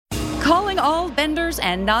Calling all benders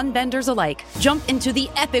and non-benders alike. Jump into the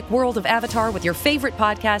epic world of Avatar with your favorite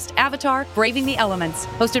podcast, Avatar: Braving the Elements.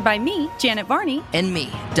 Hosted by me, Janet Varney. And me,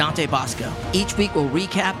 Dante Bosco. Each week we'll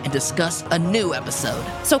recap and discuss a new episode.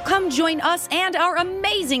 So come join us and our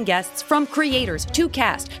amazing guests, from creators to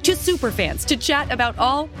cast to superfans, to chat about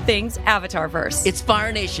all things Avatarverse. It's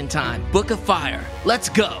Fire Nation time. Book of Fire. Let's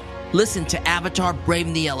go. Listen to Avatar: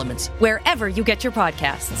 Braving the Elements wherever you get your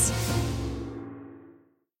podcasts.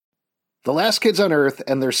 The Last Kids on Earth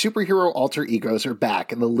and their superhero alter egos are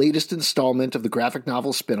back in the latest installment of the graphic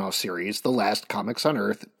novel spin-off series, The Last Comics on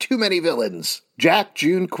Earth: Too Many Villains. Jack,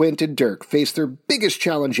 June, Quint, and Dirk face their biggest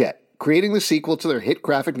challenge yet, creating the sequel to their hit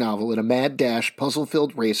graphic novel in a mad dash,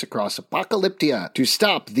 puzzle-filled race across Apocalyptia to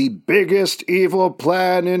stop the biggest evil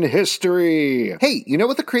plan in history. Hey, you know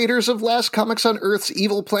what the creators of Last Comics on Earth's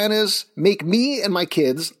evil plan is? Make me and my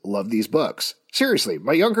kids love these books. Seriously,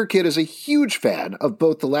 my younger kid is a huge fan of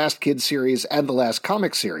both the Last Kids series and the Last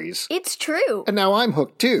Comics series. It's true. And now I'm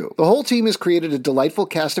hooked too. The whole team has created a delightful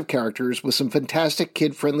cast of characters with some fantastic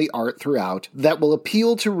kid-friendly art throughout that will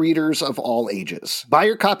appeal to readers of all ages. Buy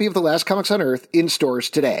your copy of The Last Comics on Earth in stores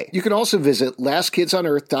today. You can also visit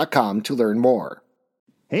LastKidsOnEarth.com to learn more.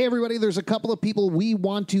 Hey, everybody, there's a couple of people we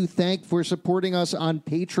want to thank for supporting us on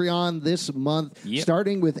Patreon this month,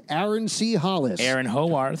 starting with Aaron C. Hollis, Aaron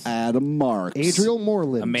Howarth, Adam Marks, Adriel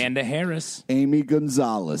Moreland, Amanda Harris, Amy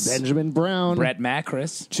Gonzalez, Benjamin Brown, Brett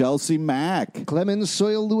Macris, Chelsea Mack, Clemens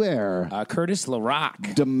Soyle-Luer, Curtis LaRock,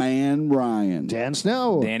 Deman Ryan, Dan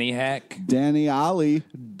Snow, Danny Heck, Danny Ali,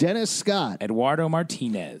 Dennis Scott, Eduardo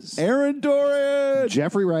Martinez, Aaron Doran,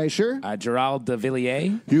 Jeffrey Reicher, Gerald de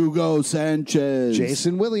Villiers, Hugo Sanchez,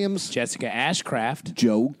 Jason Williams, Jessica Ashcraft,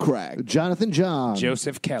 Joe Craig, Jonathan John,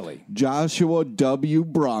 Joseph Kelly, Joshua W.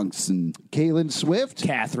 Bronson, Kaylin Swift,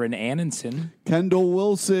 Catherine Annenson, Kendall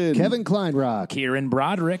Wilson, Kevin Kleinrock, Kieran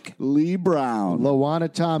Broderick, Lee Brown,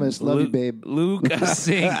 Lowana Thomas, love you, babe, Luke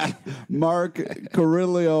Sink, Mark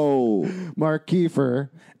Carrillo, Mark Kiefer,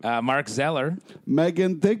 Mark Zeller,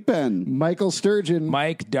 Megan Thigpen, Michael Sturgeon,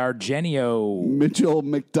 Mike Dargenio, Mitchell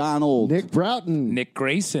McDonald, Nick Broughton, Nick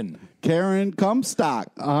Grayson, Karen Comstock,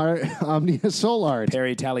 Omnia Solart,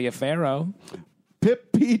 Perry Taliaferro,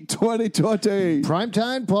 Pip Pete 2020,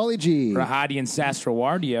 Primetime Paulie G, Rahadian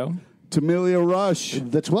Sastrowardio, Tamilia Rush,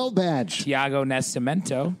 The 12 Badge, Tiago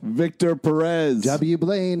Nascimento, Victor Perez, W.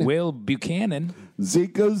 Blaine, Will Buchanan.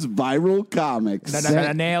 Zika's Viral Comics.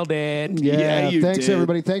 Nailed it. Yeah, you thanks did.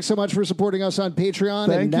 everybody. Thanks so much for supporting us on Patreon.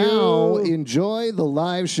 Thank and now you. enjoy the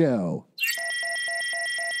live show.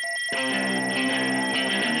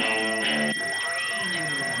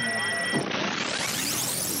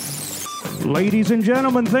 Ladies and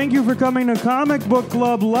gentlemen, thank you for coming to Comic Book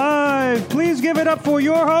Club Live. Please give it up for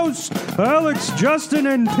your hosts, Alex, Justin,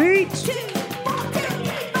 and Pete.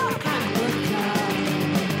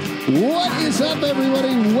 What is up,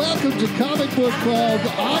 everybody? Welcome to Comic Book Club.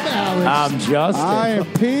 I'm Alex. I'm Justin. I am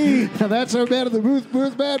Pete. That's our man of the booth,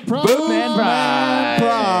 Boothman Prime. Bootman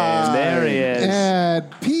Prime. There he is. And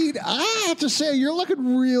Pete, I have to say, you're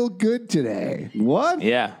looking real good today. What?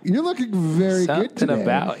 Yeah. You're looking very good today. Something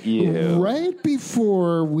about you. Right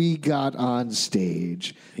before we got on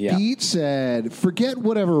stage, Yeah. Pete said, forget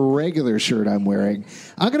whatever regular shirt I'm wearing.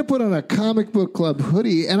 I'm going to put on a Comic Book Club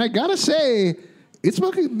hoodie. And I got to say, it's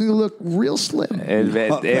making me look real slim.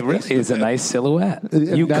 It really is a nice silhouette.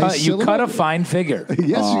 You cut a fine figure.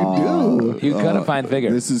 Yes, you do. You cut a fine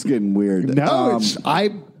figure. This is getting weird. No,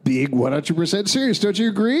 I'm being 100% serious. Don't you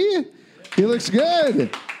agree? He looks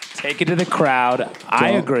good. Take it to the crowd. I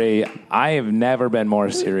agree. I have never been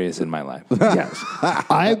more serious in my life. Yes.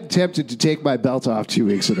 I'm tempted to take my belt off 2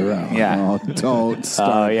 weeks in a row. Yeah. Oh, don't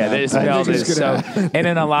start. Oh, yeah. that. This belt think is it's so. gonna- And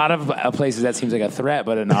in a lot of places, that seems like a threat.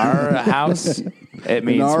 But in our house, it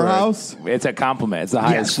means our house? it's a compliment. It's the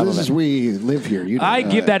highest Yes, this compliment. is we live here. You know I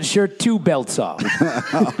that. give that shirt 2 belts off.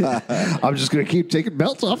 I'm just going to keep taking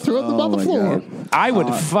belts off, throwing them on the my floor. God. I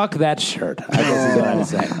would fuck that shirt. I guess is what I'd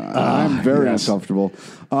say. I'm very uncomfortable.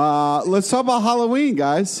 Let's talk about Halloween,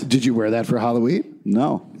 guys. Did you wear that for Halloween?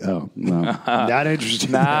 No. Oh. No. Not interested.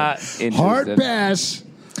 Not interested. Hard pass.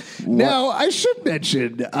 Now, I should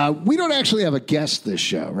mention, we don't actually have a guest this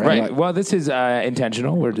show, right? Right. Well, this is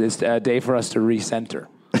intentional. We're just a day for us to recenter.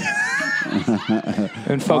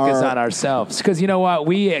 And focus on ourselves. Because you know what?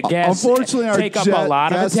 We, guests, Unfortunately, our take up a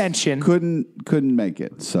lot of guest attention. Couldn't make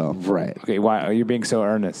it. So Right. Okay, why are you being so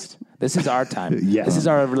earnest? This is our time. Yeah. This is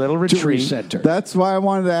our little To retreat. recenter. that's why I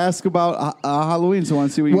wanted to ask about Halloween. So I want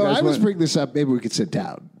to see what you Well, guys I was want. bringing this up. Maybe we could sit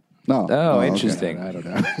down. No. Oh, okay. interesting. I don't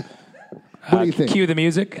know. What do you think? Cue the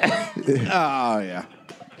music. Oh yeah.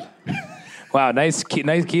 Wow, nice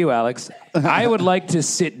cue, Alex. I would like to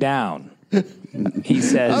sit down. He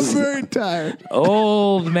says, I'm very tired.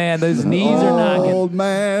 old man, those knees are knocking. Old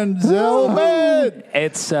man Zellman.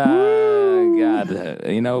 It's, God,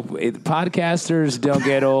 podcasters don't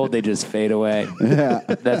get old, they just fade away. Yeah.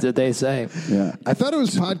 That's what they say. Yeah. I thought it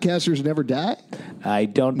was podcasters never die. I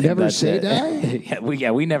don't think Never that's say it. die?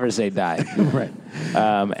 we never say die. Right.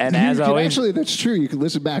 And as always, Actually, that's true. You can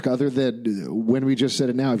listen back other than when we just said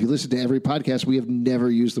it now. If you listen to every podcast, we have never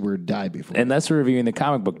used the word die before. unless we're reviewing the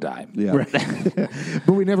comic book die. Yeah.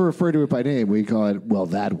 But we never refer to it by name. We call it, well,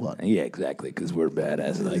 that one. Yeah, exactly, because we're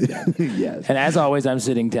badass like that. Yes. And as always, I'm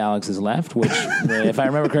sitting to Alex's left, which, if I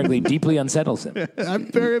remember correctly, deeply unsettles him.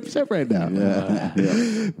 I'm very upset right now.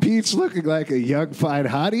 Pete's looking like a young, fine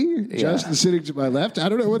hottie. Justin's sitting to my left. I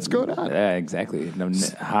don't know what's going on. Yeah, exactly. No,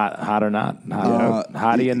 hot or not.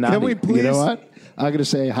 Hottie and naughty. Can we please? You know what? I'm going to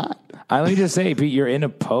say hot. Let me just say, Pete, you're in a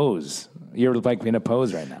pose. You're like in a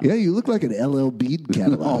pose right now. Yeah, you look like an LL Bean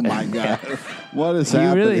catalog. Oh, my God. What is You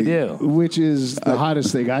happening? really do. Which is the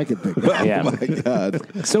hottest thing I can think of. Yeah. Oh, my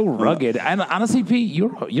God. So rugged. And honestly, Pete,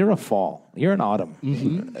 you're a fall. You're an autumn.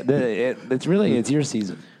 It's your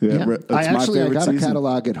season. Yeah. That's I my favorite got a season.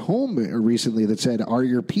 catalog at home recently that said, "Are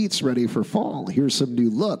your Pete's ready for fall? Here's some new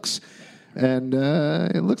looks." And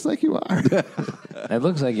it looks like you are. It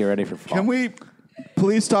looks like you're ready for fall. Can we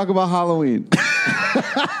please talk about Halloween?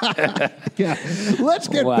 Yeah. Let's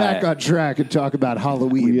get Why? back on track and talk about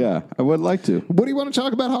Halloween. Yeah, I would like to. What do you want to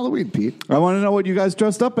talk about Halloween, Pete? I want to know what you guys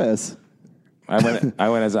dressed up as. I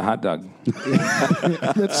went as a hot dog.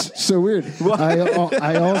 That's so weird.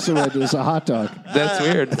 I also went as a hot dog. That's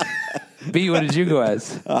weird. Pete, what did you go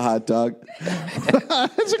as? A hot dog.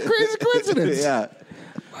 That's a crazy coincidence. Yeah.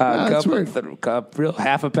 that's weird.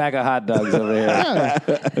 Half a pack of hot dogs over here.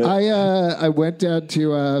 I went down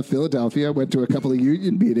to Philadelphia. I went to a couple of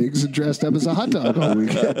union meetings and dressed up as a hot dog all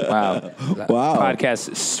weekend. Wow. Wow.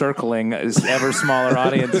 Podcast circling this ever smaller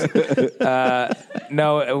audience.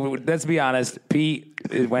 No, let's be honest. Pete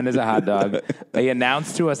went as a hot dog. He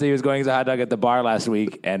announced to us that he was going as a hot dog at the bar last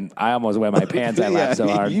week, and I almost wet my pants. I laughed so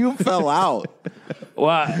hard. You fell out.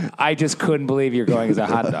 Well, I just couldn't believe you're going as a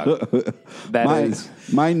hot dog.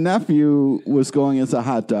 My nephew was going as a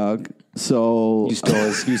hot dog, so You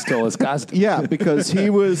stole his costume. yeah, because he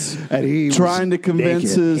was And he was trying to convince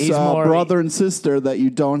naked. his He's more- brother and sister that you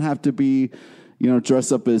don't have to be,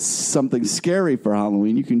 dress up as something scary for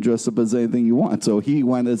Halloween. You can dress up as anything you want. So he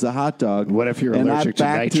went as a hot dog. What if you're and allergic to I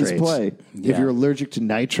backed nitrates? his play. If you're allergic to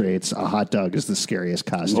nitrates, a hot dog is the scariest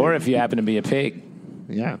costume. Or if you happen to be a pig,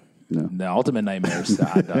 yeah. the ultimate nightmare is the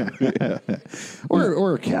hot dog.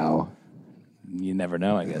 Or a cow. You never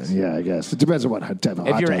know, I guess. Yeah, I guess. It depends on what type of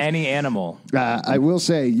If hot you're dog. any animal, I will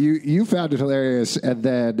say, you found it hilarious, and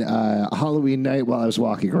then Halloween night while I was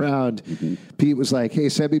walking around, Pete was like, "Hey,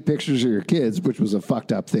 send me pictures of your kids," which was a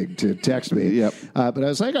fucked up thing to text me. Yep. But I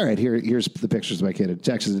was like, "All right, here's the pictures of my kid." And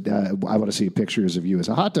texted, "I want to see pictures of you as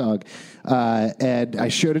a hot dog," and I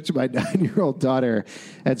showed it to my 9-year-old daughter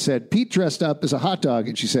and said, "Pete dressed up as a hot dog,"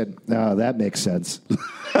 and she said, "Oh, that makes sense."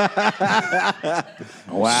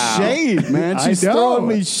 wow. Shade, man. She's I know. throwing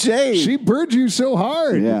me shade. She burned you so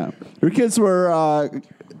hard. Yeah. Her kids were,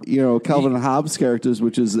 Calvin and Hobbes characters,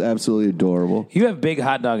 which is absolutely adorable. You have big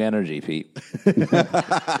hot dog energy, Pete.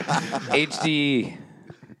 HD.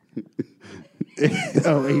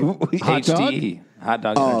 Hot dog? HD. Hot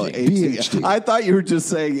dog Oh, energy. BHD. I thought you were just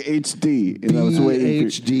saying HD, and I was waiting for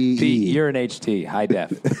BHDE. Pete, you're in HD, high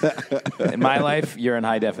def. In my life, you're in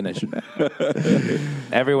high definition.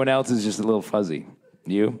 Everyone else is just a little fuzzy.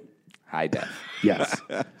 You, high def. Yes.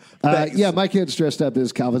 My kids dressed up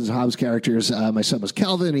as Calvin and Hobbes characters. My son was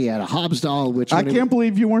Calvin. He had a Hobbes doll. Which I can't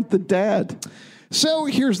believe you weren't the dad. So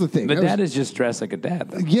here's the thing. The dad is just dressed like a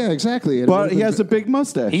dad. Though. Yeah, exactly. But he has a big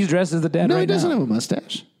mustache. He's dressed as the dad No, right he doesn't now. have a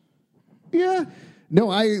mustache. Yeah. No,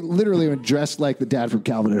 I literally am dressed like the dad from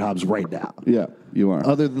Calvin and Hobbes right now. Yeah, you are.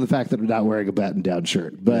 Other than the fact that I'm not wearing a button-down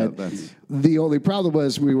shirt. But that's- the only problem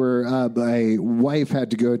was my wife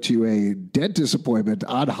had to go to a dentist appointment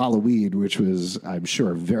on Halloween, which was, I'm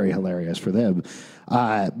sure, very hilarious for them.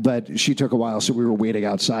 But she took a while, so we were waiting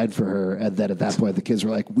outside for her. And then at that point, the kids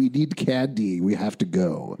were like, "We need candy. We have to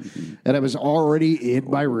go." And I was already in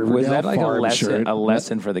my Riverdale Was that like farm shirt. a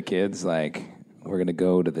lesson for the kids? Like, we're going to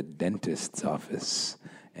go to the dentist's office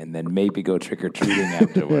and then maybe go trick-or-treating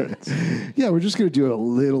afterwards. Yeah, we're just going to do a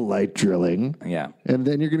little light drilling. Yeah. And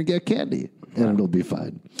then you're going to get candy, and it'll be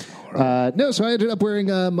fine. So I ended up wearing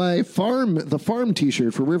the farm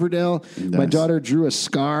T-shirt for Riverdale. Nice. My daughter drew a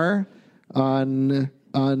scar on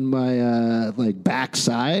on my like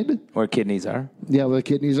backside. Where kidneys are. Yeah, where the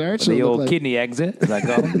kidneys are. So The it looked old like- kidney exit, is that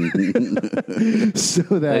called? so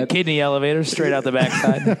The that kidney elevator straight out the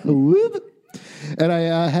backside. whoop. And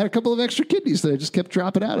I had a couple of extra kidneys that I just kept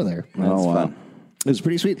dropping out of there. That's fun. It was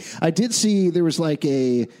pretty sweet. I did see there was like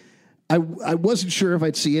I wasn't sure if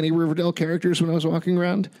I'd see any Riverdale characters when I was walking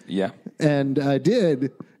around. Yeah. And I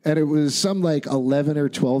did. And it was some like 11 or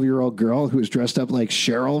 12-year-old girl who was dressed up like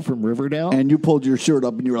Cheryl from Riverdale. And you pulled your shirt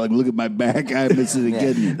up and you were like, look at my back. I'm missing a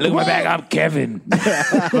kidney. Look at my back. I'm Kevin from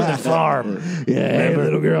the farm. yeah, hey,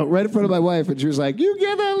 little girl, right in front of my wife. And she was like, you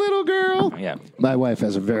get that little girl? Yeah. My wife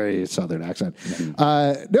has a very Southern accent.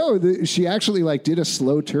 No, she actually like did a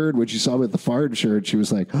slow turn when she saw me with the farm shirt. She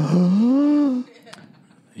was like, You're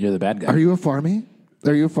the bad guy. are you a farmie?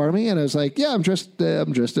 Are you a farmie? And I was like, yeah, I'm dressed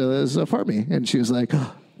as a farmie. And she was like,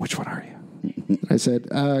 which one are you? I said,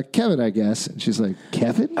 Kevin, I guess. And she's like,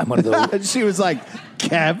 Kevin? I'm one of those. And she was like,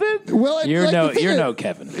 Kevin? Well, You're like, no, the thing you're is- no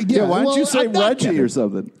Kevin. Yeah, why don't well, you say I'm not Reggie Kevin. or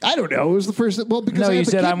something? I don't know. It was the first. Well, because No, I you have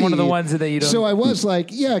a said I'm one of the kidney. ones that you don't. So I was like,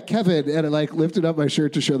 yeah, Kevin, and I like lifted up my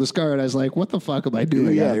shirt to show the scar, and I was like, what the fuck am I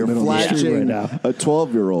doing? Yeah, out in you're the middle of the street right flashing now? a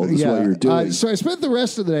 12-year-old is what you're doing. So I spent the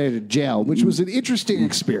rest of the night in jail, which was an interesting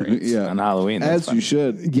experience. yeah. on Halloween. As that's fun. you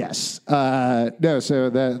should. Yes. No, so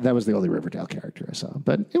that was the only Riverdale character I saw.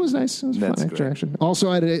 But it was nice. It was a That's fun great. interaction. Also,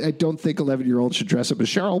 I don't think 11-year-olds should dress up as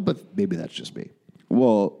Cheryl, but maybe that's just me.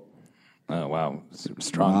 Well, Oh, wow.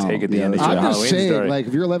 Strong Wow. take at the Yeah, end of that's your I'm just Halloween saying, story. like,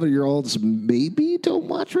 if you're 11-year-olds, maybe don't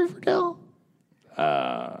watch Riverdale.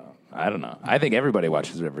 I don't know. I think everybody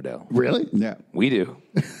watches Riverdale. Really? yeah. We do.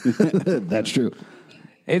 That's true.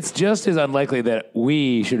 It's just as unlikely that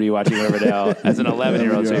we should be watching Riverdale as an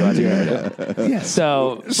 11-year-old should be watching Riverdale. Yes.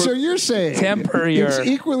 So, So you're saying temper it's your-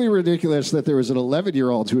 equally ridiculous that there was an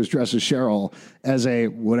 11-year-old who was dressed as Cheryl as a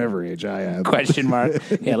whatever age I am. question mark.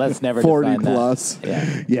 Yeah, let's never 40 define that. plus.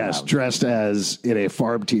 Yeah. Yes, dressed as in a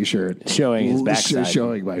farm T-shirt, Showing his backside.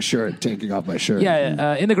 showing my shirt, taking off my shirt.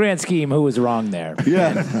 Yeah, in the grand scheme, who was wrong there?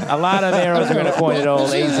 Yeah. A lot of arrows are going to point at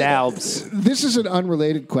old Ace Alps. This is an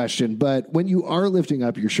unrelated question, but when you are lifting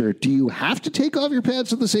up your shirt, do you have to take off your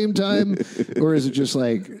pants at the same time, or is it just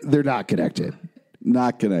like they're not connected?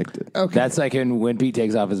 Not connected. Okay, That's like when Pete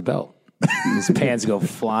takes off his belt. His pants go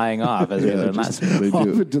flying off, as we learned last week. They off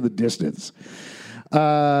do. into the distance.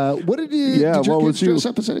 What did you? Yeah, did your what kids was you- dress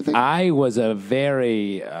up as anything? I was a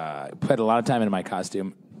very, put a lot of time into my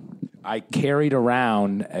costume. I carried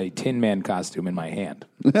around a Tin Man costume in my hand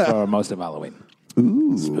for most of Halloween.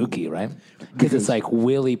 Ooh. Spooky, right? Because it's like,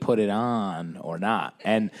 will he put it on or not?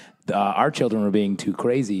 And our children were being too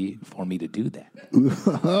crazy for me to do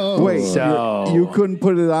that. Wait, So- you couldn't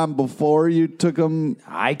put it on before you took them?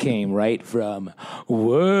 I came right from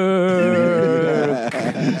work.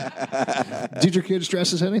 Did your kids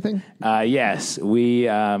dress as anything? Yes, we.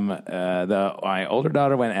 My older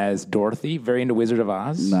daughter went as Dorothy, very into Wizard of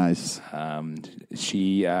Oz. Nice.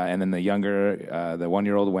 She and then the younger, the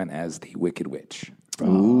 1-year-old went as the Wicked Witch.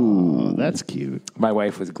 Oh, that's cute. My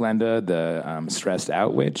wife was Glenda, the stressed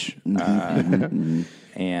out witch, and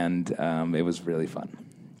it was really fun.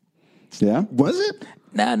 Yeah? Was it?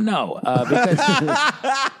 No, because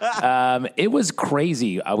it was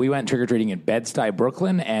crazy. We went trick or treating in Bed-Stuy,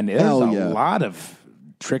 Brooklyn, and there's Hell a yeah. lot of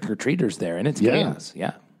trick or treaters there, and it's Yeah. chaos.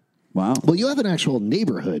 Yeah. Wow. Well, you have an actual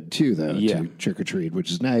neighborhood too, though, Yeah. to trick or treat,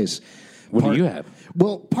 which is nice. What do you have?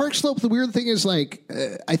 Well, Park Slope. The weird thing is, like,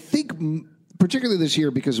 I think. Particularly this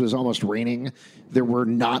year, because it was almost raining, there were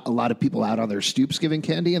not a lot of people out on their stoops giving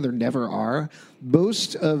candy, and there never are.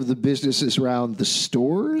 Most of the businesses around the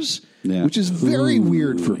stores, Yeah. which is very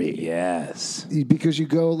weird for me. Yes. Because you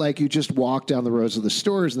go, like, you just walk down the rows of the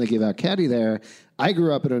stores and they give out candy there. I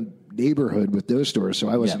grew up in a neighborhood with those stores, so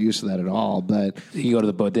I wasn't Yeah. used to that at all. But You go to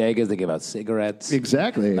the bodegas, they give out cigarettes.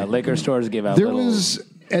 exactly. Liquor stores give out There little... was,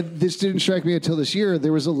 and this didn't strike me until this year,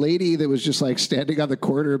 there was a lady that was just like standing on the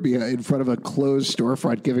corner in front of a closed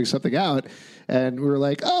storefront giving something out. And we were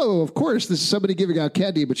like, oh, of course, this is somebody giving out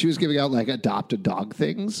candy, but she was giving out like adopt a dog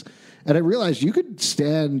things. And I realized you could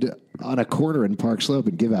stand on a corner in Park Slope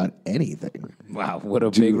and give out anything Wow, what a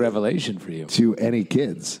big revelation for you. to any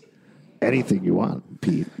kids. Anything you want,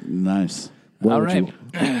 Pete. Nice. What All would right. you-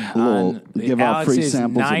 Little, give out free Alex's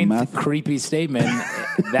samples of ninth meth. creepy statement.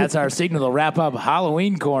 That's our signal to wrap up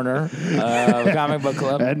Halloween corner of Comic Book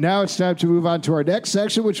Club. And now it's time to move on to our next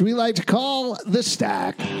section, which we like to call the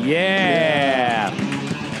stack. Yeah.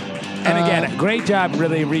 And again, great job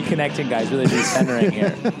really reconnecting, guys, really decentering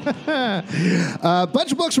here. A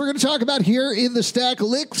bunch of books we're going to talk about here in the stack.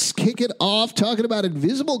 Let's kick it off talking about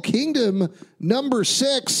Invisible Kingdom number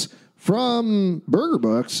 6 from Burger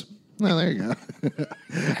Books. Well, there you go.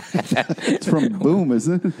 It's from Boom,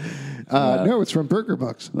 isn't it? No, it's from Burger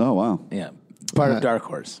Books. Oh, wow. Yeah. Part of Dark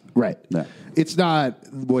Horse. Right. Yeah. It's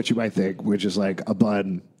not what you might think, which is like a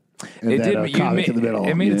bun and then a comic in the middle.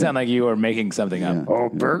 It made it sound like you were making something up. Oh,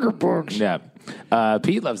 Burger Books. Yeah.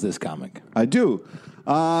 Pete loves this comic. I do.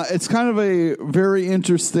 It's kind of a very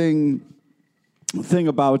interesting thing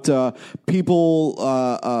about people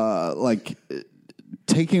like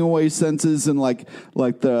taking away senses and like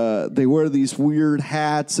they wear these weird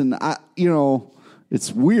hats and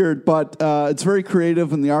it's weird, but it's very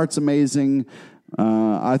creative and the art's amazing.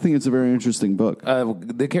 I think it's a very interesting book.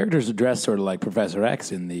 The characters are dressed sort of like Professor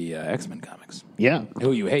X in the X-Men comics. Yeah.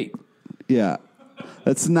 Who you hate. Yeah,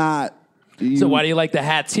 that's not. So why do you like the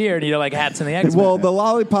hats here and you don't like hats in the X-Men? Well, the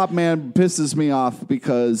Lollipop Man pisses me off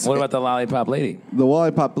because What about the Lollipop Lady? the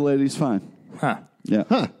Lollipop Lady's fine. Huh. Yeah,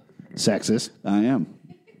 Sexist. I am.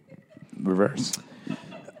 Reverse.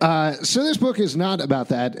 So this book is not about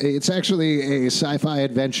that. It's actually a sci-fi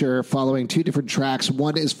adventure following two different tracks.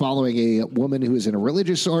 One is following a woman who is in a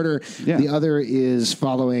religious order. Yeah. The other is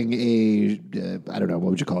following a, I don't know, what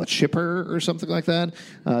would you call it, shipper or something like that?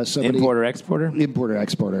 Somebody, Importer-exporter?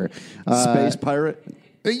 Importer-exporter. Space pirate.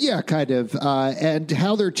 Yeah, kind of. And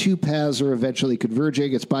how their two paths are eventually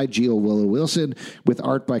converging. It's by Geo Willow Wilson with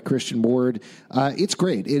art by Christian Ward. It's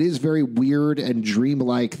great. It is very weird and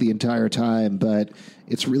dreamlike the entire time, but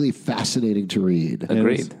it's really fascinating to read.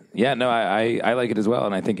 Agreed. Yeah, no, I like it as well,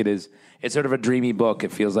 and I think it's sort of a dreamy book.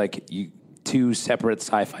 It feels like two separate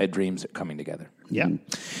sci-fi dreams are coming together. Yeah.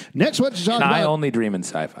 Next one to talk And about. I only dream in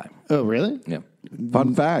sci-fi. Oh, really? Yeah.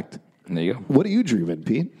 Fun fact. There you go. What do you dream in,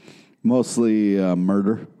 Pete? Mostly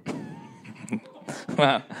murder.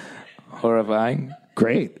 Horrifying.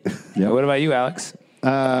 Great. What about you, Alex?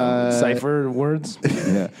 Cipher words?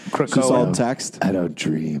 Yeah. Krakoa. Just all text. I don't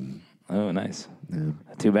dream. Oh, nice.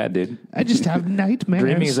 Too bad, dude. I just have nightmares.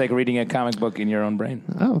 Dreaming is like reading a comic book in your own brain.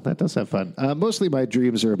 Oh, that does have fun. Mostly my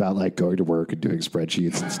dreams are about like going to work and doing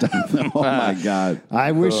spreadsheets and stuff. Oh, my God.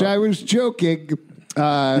 I wish I was joking.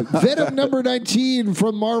 Venom number 19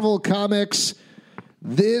 from Marvel Comics.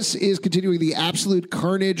 This is continuing the Absolute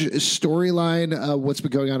Carnage storyline. What's been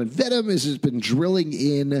going on in Venom is it's been drilling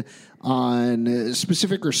in on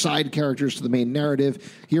specific or side characters to the main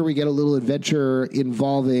narrative. Here we get a little adventure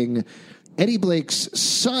involving Eddie Blake's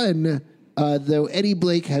son, though Eddie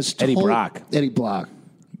Blake has told... Eddie Brock. Eddie Brock.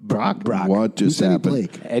 Brock? What just Who's Eddie happened?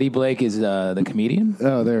 Blake? Eddie Blake is the comedian?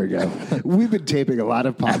 Oh, there we go. We've been taping a lot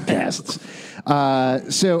of podcasts.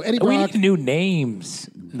 So Eddie We Brock... need new names.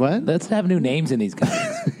 What? Let's have new names in these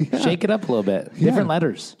guys. Shake it up a little bit. Different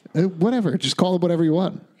letters. Whatever. Just call him whatever you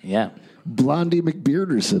want. Yeah. Blondie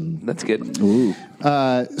McBearderson. That's good. Ooh.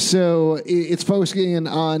 So it's focusing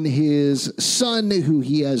on his son, who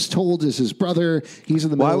he has told is his brother. He's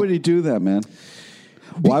in the middle. Why would he do that, man?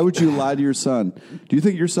 Why would you lie to your son? Do you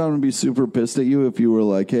think your son would be super pissed at you if you were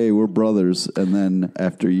like, hey, we're brothers, and then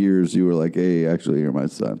after years you were like, hey, actually, you're my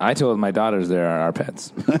son? I told my daughters they're our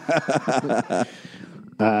pets.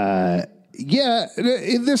 Yeah,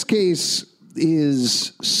 in this case,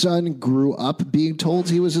 his son grew up being told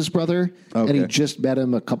he was his brother, and he Okay. just met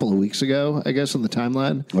him a couple of weeks ago, I guess, on the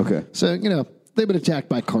timeline. Okay. So, they've been attacked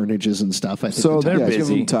by carnages and stuff. I think So They're yeah, busy. give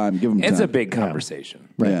them time. Give them time. It's a big conversation.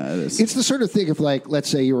 Yeah, it is. It's the sort of thing if, like, let's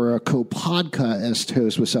say you were a co-podcast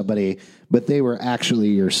host with somebody, but they were actually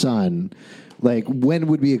your son. Like, when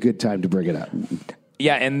would be a good time to bring it up?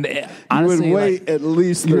 Yeah, and you honestly, would wait at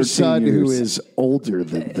least 13 Your son, years. who is older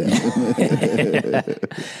than them.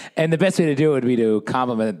 and the best way to do it would be to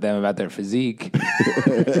compliment them about their physique,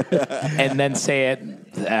 and then say it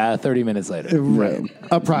 30 minutes later. Right.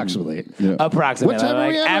 Approximately. Approximately. What time are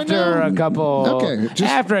we at right after now? a couple. Okay, just-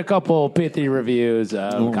 after a couple pithy reviews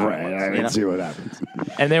of comic Right. books, I you mean, know? see what happens.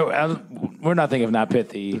 And we're nothing if not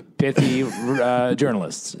pithy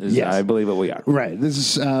journalists. Is, Yes. I believe what we are. Right. This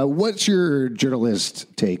is what's your journalist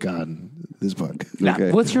take on this book? Now,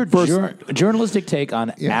 Okay. what's your First- journalistic take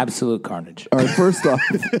on Absolute Carnage? All right, first off,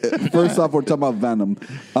 we're talking about Venom,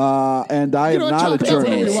 and I You am know what, not a John, tell me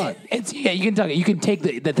what you journalist. want. You can talk. You can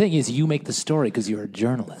take the thing is you make the story because you're a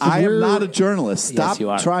journalist. I am not a journalist. Stop you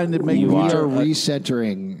are. trying to make You me. We are. are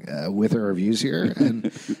recentering with our reviews here, and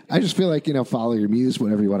I just feel like follow your muse,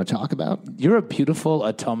 whatever you want to talk about. You're a beautiful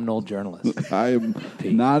autumnal journalist, I am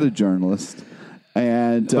not a journalist,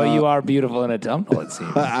 and but you are beautiful and autumnal. It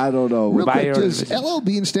seems. I don't know. Real By quick, your does division. LL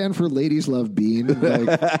Bean stand for Ladies Love Bean?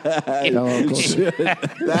 Like, LL Cool J?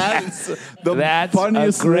 That's the That's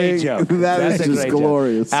funniest a great thing. joke. That That's is a just great joke.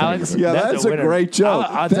 glorious, Alex. Yeah, that's a winner. great joke.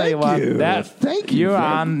 I'll tell you Thank what. you. Thank you. You're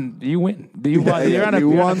on. You win. You're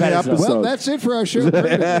on a episode. Well, that's it for our show.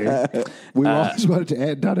 We always wanted to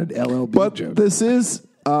end on an LLB But joke. this is,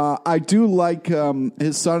 I do like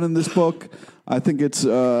his son in this book. I think it's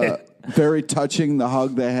very touching, the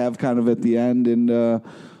hug they have kind of at the end. And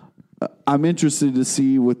I'm interested to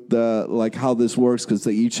see with how this works because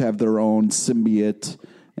they each have their own symbiote.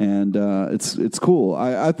 And it's cool.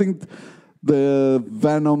 I think the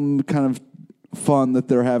Venom kind of fun that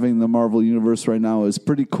they're having in the Marvel Universe right now is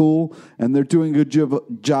pretty cool. And they're doing a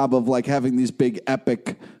good job of like having these big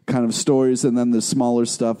epic kind of stories and then the smaller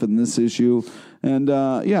stuff in this issue. And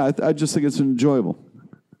I just think it's enjoyable.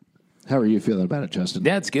 How are you feeling about it, Justin?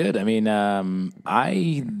 That's good. I mean,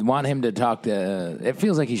 I want him to talk to. It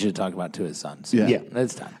feels like he should talk about it to his sons. Yeah.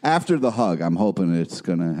 It's time. After the hug, I'm hoping it's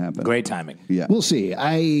going to happen. Great timing. Yeah. We'll see.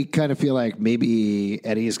 I kind of feel like maybe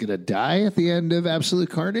Eddie is going to die at the end of Absolute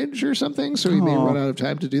Carnage or something, so he may run out of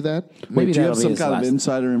time to do that. Maybe Wait, do you that'll have be some his kind of last-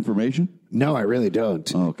 insider information? No, I really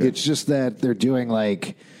don't. Oh, okay. It's just that they're doing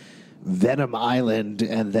like Venom Island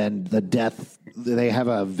and then the death. They have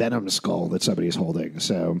a Venom skull that somebody's holding.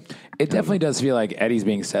 So, It definitely does feel like Eddie's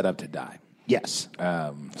being set up to die. yes.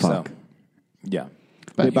 So, yeah.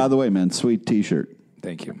 Hey, by the way, man, sweet T-shirt.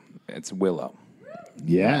 Thank you. It's Willow.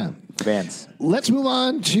 Yeah. Vance. Let's move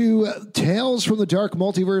on to Tales from the Dark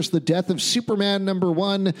Multiverse, The Death of Superman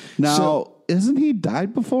 #1. Now, isn't he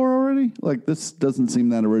died before already? Like, this doesn't seem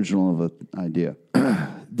that original of an idea.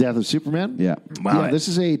 Death of Superman? Yeah. Wow. Yeah, this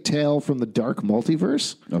is a tale from the Dark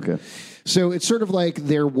Multiverse. Okay. So it's sort of like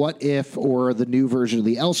their What If or the new version of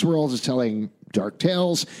the Elseworlds is telling dark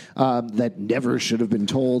tales that never should have been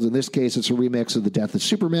told. In this case, it's a remix of The Death of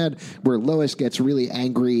Superman, where Lois gets really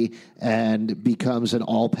angry and becomes an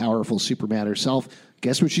all-powerful Superman herself.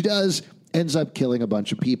 Guess what she does? Ends up killing a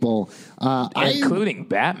bunch of people. Including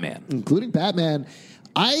Batman. Including Batman.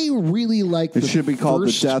 I really like It should be called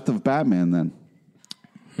The Death of Batman then.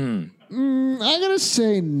 I'm going to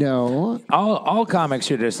say no. All comics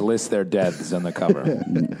should just list their deaths on the cover.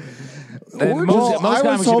 Then Well, most I was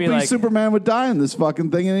comics should be hoping like, Superman would die in this fucking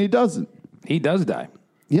thing, and he doesn't. he does die.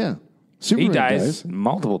 Yeah. Superman He dies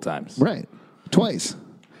multiple times. Right. Twice.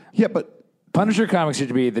 Yeah, but Punisher comics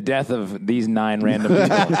should be the death of these 9 random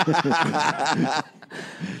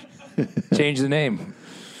people. Change the name.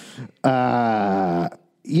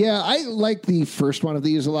 Yeah, I like the first one of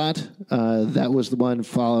these a lot. That was the one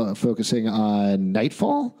focusing on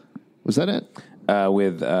Nightfall. Was that it?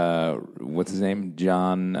 With what's his name?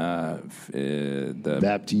 John the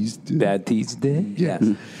Baptiste. Baptiste. Yes.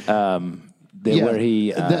 Yeah, where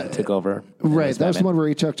he that- took over. Right, as that was the Batman. one where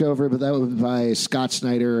he took over, but that was by Scott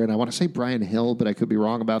Snyder, and I want to say Brian Hill, but I could be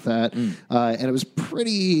wrong about that. And it was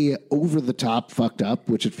pretty over the top fucked up,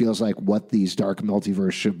 which it feels like what these dark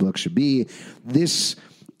multiverse books should be. This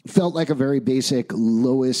felt like a very basic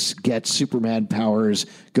Lois gets Superman powers,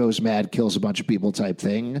 goes mad, kills a bunch of people type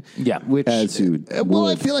thing. Yeah. Which, As you well,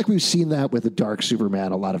 I would. feel like we've seen that with the dark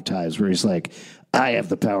Superman a lot of times where he's like, I have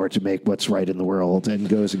the power to make what's right in the world, and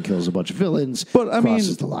goes and kills a bunch of villains, But I mean,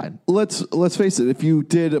 crosses the line. let's face it. If you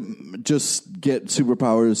did just get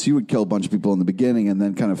superpowers, you would kill a bunch of people in the beginning, and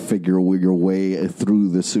then kind of figure your way through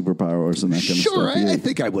the superpowers and that kind Sure, of stuff. I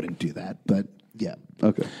think I wouldn't do that, but yeah.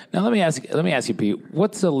 Okay. Now let me ask you, Pete.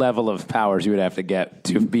 What's the level of powers you would have to get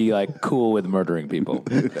to be like cool with murdering people?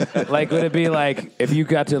 Like, would it be like if you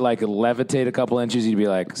got to like levitate a couple inches, you'd be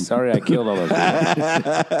like, "Sorry, I killed all those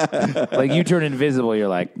people." Like you turn invisible, you're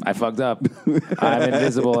like, "I fucked up. I'm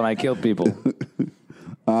invisible and I killed people."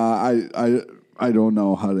 I don't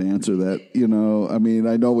know how to answer that. You know, I mean,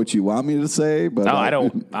 I know what you want me to say, but No, I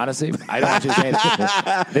don't. Honestly, I don't want you to say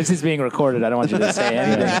anything. This is being recorded. I don't want you to say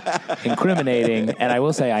anything incriminating. And I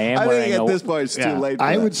will say, I am I wearing think a. at this point it's too late. For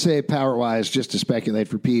I that. would say power-wise, just to speculate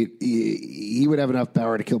for Pete, he would have enough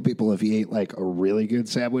power to kill people if he ate like a really good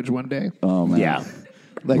sandwich one day. Oh man. Yeah.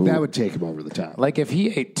 Like that would take him over the top. Like if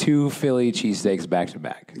he ate 2 Philly cheesesteaks back to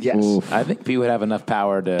back. Yes. I think Pete would have enough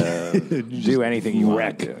power to do anything he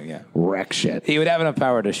wanted to. Yeah. Wreck shit. He would have enough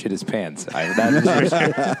power to shit his pants. That's for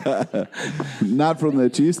sure. Not from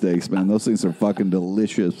the cheesesteaks, man. Those things are fucking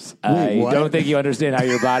delicious. I what? don't think you understand how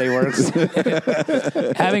your body works.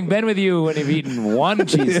 Having been with you when you've eaten 1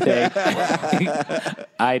 cheesesteak,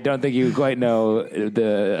 I don't think you quite know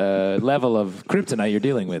the level of kryptonite you're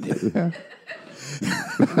dealing with here.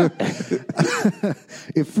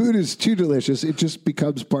 If food is too delicious, it just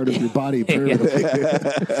becomes part of your body permanently.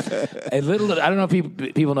 I don't know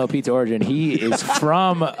if people know Pete's origin. He is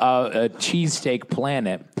from a cheesesteak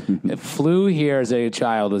planet. Flew here as a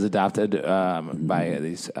child, was adopted by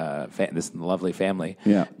this lovely family,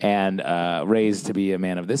 Yeah. and raised to be a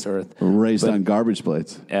man of this earth. Raised on garbage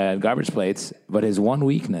plates. Garbage plates. But his one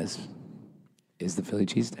weakness is the Philly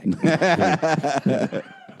cheesesteak.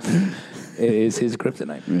 It is his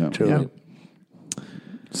kryptonite, truly.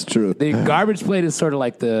 It's true. The garbage plate is sort of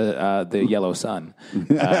like the yellow sun.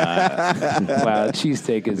 While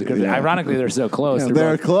cheesesteak is a kryptonite. Ironically, they're so close.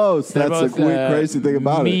 They're close. They're That's both, the crazy thing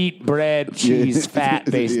about meat, bread, cheese,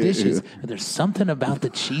 fat-based Yeah. dishes. But there's something about the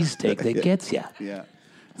cheesesteak that gets you. Yeah.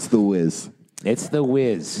 It's the whiz. It's the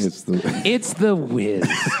whiz. It's the whiz.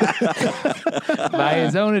 By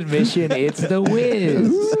his own admission, it's the whiz.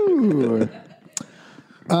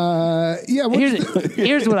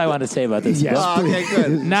 Here's what I want to say about this. Yes, book. Okay,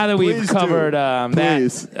 good. Now that we've Please covered do.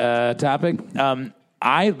 Please. that topic, the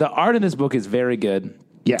art in this book is very good.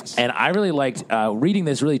 Yes. And I really liked reading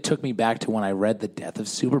this. Really took me back to when I read The Death of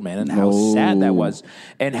Superman and how sad that was,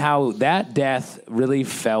 and how that death really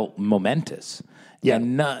felt momentous. Yeah.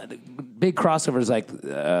 And big crossovers like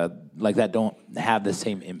that don't have the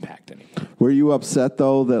same impact anymore. Were you upset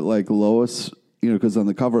though that like Lois, because on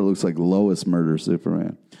the cover it looks like Lois murders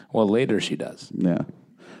Superman? Well, later she does. Yeah.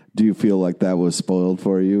 Do you feel like that was spoiled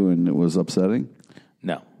for you and it was upsetting?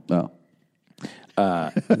 No. No.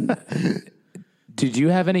 Did you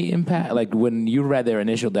have any impact? Like when you read their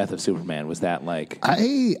initial Death of Superman, was that like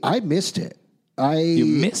I missed it. you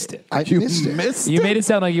missed it? I missed it. You made it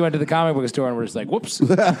sound like you went to the comic book store and were just like, "Whoops,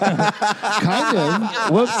 Kind of.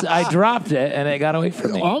 whoops, I dropped it and it got away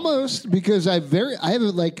from me." Almost, because I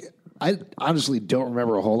honestly don't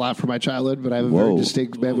remember a whole lot from my childhood, but I have a very Whoa.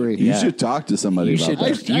 distinct memory. You should talk to somebody You about should.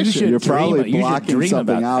 that. You should. You're probably dream, blocking you should dream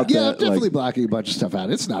something about out. Yeah, that, I'm definitely like, blocking a bunch of stuff out.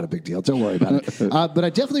 It's not a big deal. Don't worry about it. But I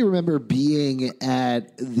definitely remember being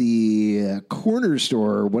at the corner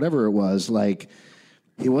store or whatever it was, like,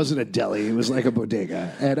 it wasn't a deli. It was like a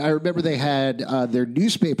bodega. And I remember they had their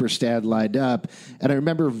newspaper stand lined up. And I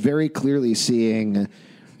remember very clearly seeing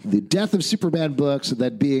the Death of Superman books and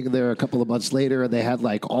then being there a couple of months later. And they had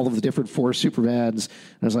like all of the different 4 Supermans.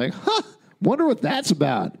 And I was like, wonder what that's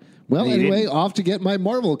about. Well, anyway, off to get my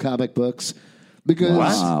Marvel comic books. Because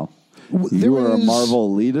wow. there You were a was-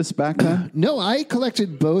 Marvel elitist back then? No, I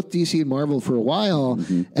collected both DC and Marvel for a while,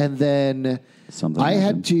 and then Something I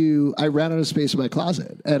happened. I ran out of space in my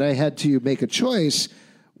closet, and I had to make a choice.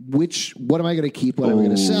 What am I going to keep? What am I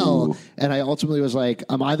going to sell? And I ultimately was like,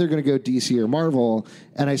 I'm either going to go DC or Marvel,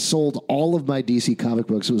 and I sold all of my DC comic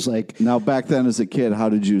books. It was like, Now, back then as a kid, how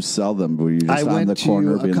did you sell them? Were you just I on went the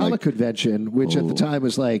corner to a being comic like, convention, which at the time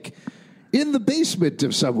was like in the basement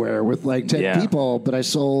of somewhere with like 10 people, but I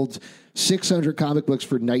sold 600 comic books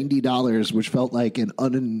for $90, which felt like an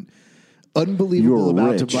unbelievable You were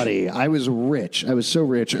amount of rich. money. I was rich. I was so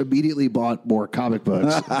rich. Immediately bought more comic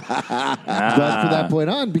books. But from that point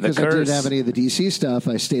on, because I didn't curse. have any of the DC stuff,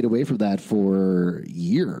 I stayed away from that for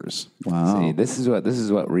years. wow. See, this is what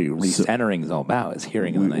recentering is all about, is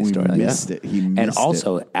hearing a nice we story like missed that. it. He and missed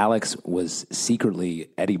also, Alex was secretly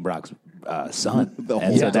Eddie Brock's son, The and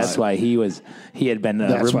whole so that's time. why he had been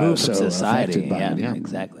That's why I removed was from so society. affected by it, yeah.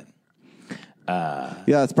 Exactly. Yeah,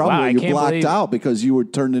 that's probably Wow, why I you can't blocked believe- out because you were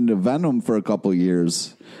turned into Venom for a couple of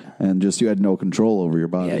years and just you had no control over your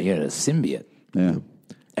body. Yeah, you had a symbiote. Yeah.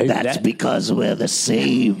 That's because we're the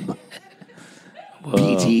same.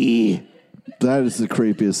 PT. That is the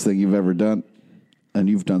creepiest thing you've ever done. And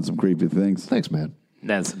you've done some creepy things. Thanks, man.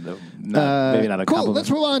 That's maybe not a Cool. compliment. Let's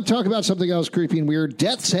move on and talk about something else creepy and weird.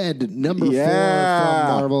 Death's Head, number 4 Yeah.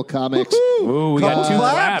 from Marvel Comics. Ooh, we got Couple 2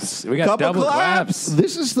 claps. claps. We got Couple double claps. claps.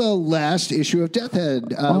 This is the last issue of Death Head,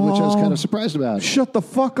 which I was kind of surprised about. Shut the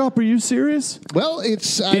fuck up. Are you serious? Well,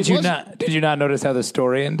 it's. Did you not notice how the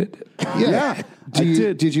story ended? Yeah. I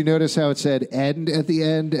did. Did you notice how it said end at the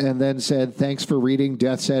end and then said, thanks for reading,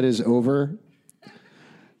 Death's Head is over?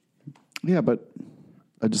 Yeah, but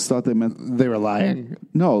I just thought they meant They were lying.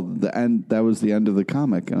 no. The end. That was the end of the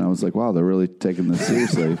comic, and I was like, "Wow, they're really taking this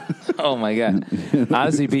seriously." Oh my god!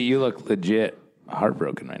 Honestly, Pete, you look legit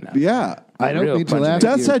heartbroken right now. Yeah, I don't Real mean to punch laugh at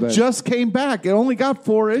Death's you, Head but just came back. It only got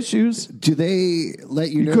 4 issues. do they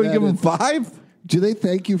let you know Couldn't that give them it- 5. Do they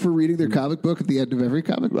thank you for reading their comic book at the end of every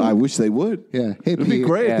comic book? I wish they would. Yeah. Hey, It'd be Pete.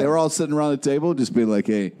 great. Yeah. They were all sitting around the table, just being like,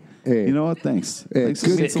 "Hey, Hey. you know what? Thanks. Hey, Thanks.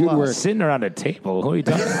 good- Thanks a good lot." work. Sitting around a table. Who are you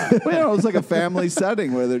talking about? Well, you know, it was like a family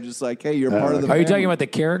setting where they're just like, "Hey, you're part of the." Are you family. talking about the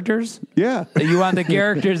characters? Yeah. You want the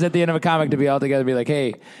characters at the end of a comic to be all together and be like,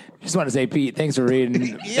 hey, just want to say, Pete, thanks for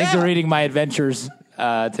reading. Thanks for reading my adventures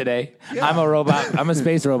today. I'm a robot. I'm a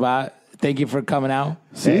space robot. Thank you for coming out.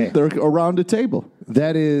 See, Hey. they're around a table.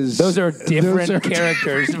 That is. Those are different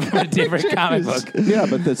characters from a different comic book. Yeah,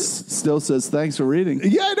 but this still says thanks for reading.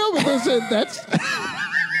 Yeah, I know, but those are, that's.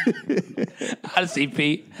 Honestly,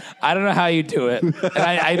 Pete, I don't know how you do it. And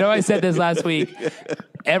I know I said this last week.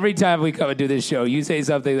 Every time we come and do this show, you say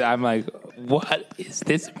something that I'm like, what is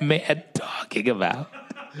this man talking about?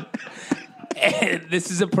 And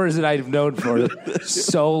this is a person I've known for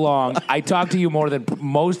so long. I talk to you more than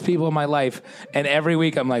most people in my life, and every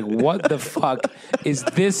week I'm like, what the fuck is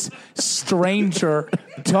this stranger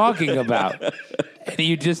talking about? And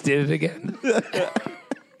you just did it again.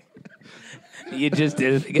 You just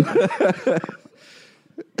did it again.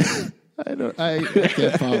 I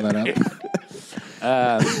can't follow that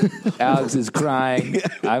up. Alex is crying.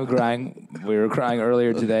 I'm crying. We were crying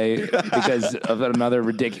earlier today because of another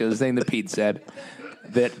ridiculous thing that Pete said.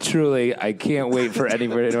 That truly, I can't wait for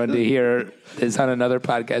anyone to hear this on another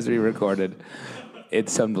podcast we recorded.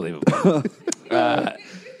 It's unbelievable.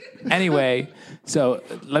 Anyway, so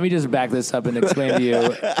let me just back this up and explain to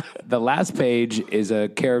you. The last page is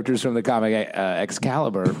characters from the comic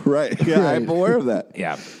Excalibur. Right. Yeah, I'm aware of that.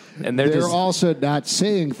 Yeah. And they're They're just also not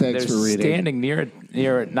saying thanks they're for reading. standing near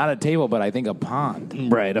not a table, but I think a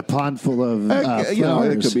pond. Right, a pond full of flowers. You know,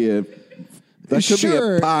 it could be a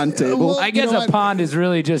Sure. pond table. Well, I guess you know a what? pond is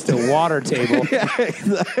really just a water table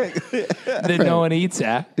that no one eats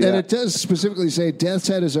at. And it does specifically say Death's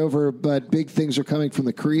Head is over, but big things are coming from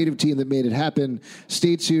the creative team that made it happen.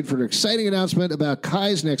 Stay tuned for an exciting announcement about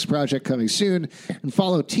Kai's next project coming soon. And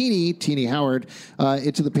follow Teeny Howard,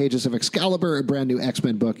 into the pages of Excalibur, a brand new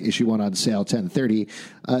X-Men book, issue 1 on sale,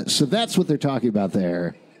 10/30. So that's what they're talking about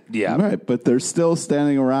there. Yeah. Right, but they're still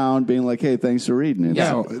standing around being like, hey, thanks for reading it.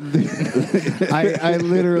 Yeah. I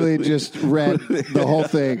literally just read the whole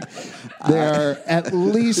thing. There are at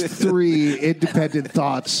least 3 independent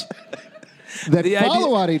thoughts that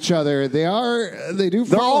follow on each other. They do.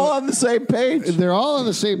 They're follow. all on the same page. They're all on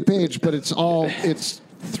the same page, but it's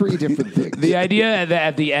 3 different things. The idea that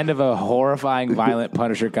at the end of a horrifying, violent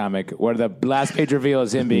Punisher comic, where the last page reveal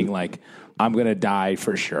is him being like, I'm going to die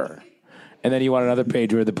for sure. And then you want another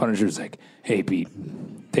page where the Punisher's like, hey, Pete,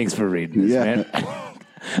 thanks for reading this, man.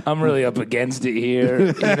 I'm really up against it here,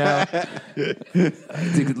 you know.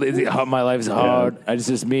 My life's hard. It's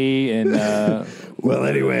just me and... Well,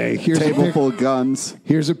 anyway, here's Table full of guns.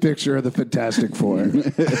 Here's a picture of the Fantastic Four.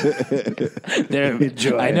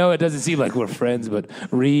 Enjoy. I know it doesn't seem like we're friends, but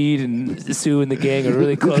Reed and Sue and the gang are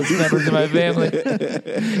really close members of my family.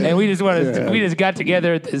 And we just we just got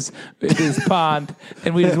together at this pond,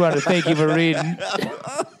 and we just wanted to thank you for reading.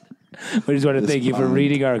 We just want to thank you for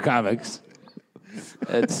reading our comics.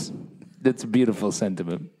 That's a beautiful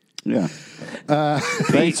sentiment. Yeah.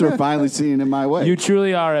 Thanks for finally seeing it my way. You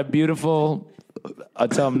truly are a beautiful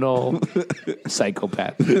autumnal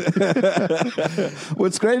psychopath.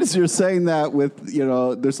 What's great is you're saying that with,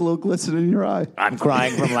 there's a little glisten in your eye. I'm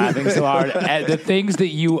crying from laughing so hard at the things that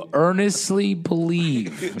you earnestly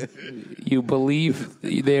believe. You believe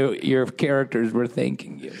your characters were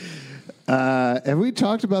thanking you. Have we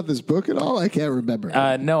talked about this book at all? I can't remember.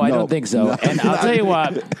 No, I don't think so. And I'll tell you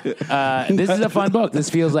what, this is a fun book. This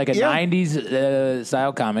feels like a 90s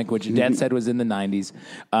style comic, which Dad said was in the 90s.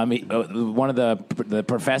 One of the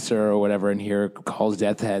professor or whatever in here calls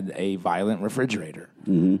Death's Head a violent refrigerator,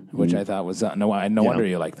 which I thought was no wonder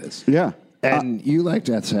you like this. Yeah. And you like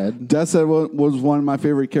Death's Head. Death's Head was one of my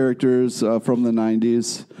favorite characters from the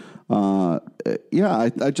 90s.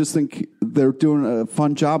 I just think they're doing a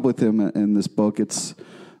fun job with him in this book. It's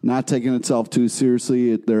not taking itself too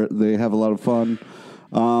seriously. They have a lot of fun.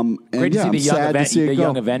 Great to see the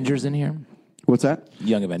young Avengers in here. What's that?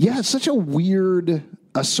 Young Avengers. Yeah, it's such a weird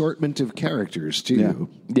assortment of characters, too.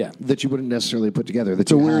 Yeah. That you wouldn't necessarily put together.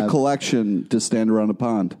 It's a weird collection to stand around a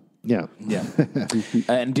pond. Yeah. Yeah.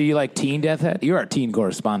 And do you like teen Death's Head? You're our teen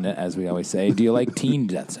correspondent, as we always say. Do you like teen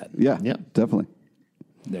Death's Head? Yeah, definitely.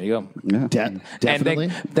 There you go. Yeah. Definitely.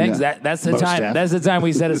 And thanks. Yeah. That's the Most time. def. That's the time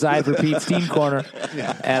we set aside for Pete's Teen Corner.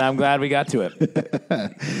 And I'm glad we got to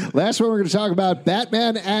it. Last one we're going to talk about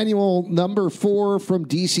Batman Annual number 4 from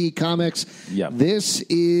DC Comics. Yep. This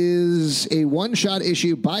is a one-shot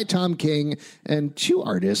issue by Tom King and 2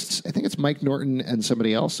 artists. I think it's Mike Norton and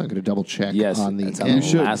somebody else. I'm going to double check Yes, on the it's on end.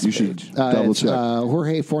 the last page. Double check.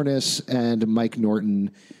 Jorge Fornes and Mike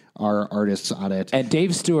Norton are artists on it. And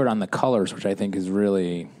Dave Stewart on the colors, which I think is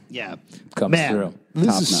really comes Man, through.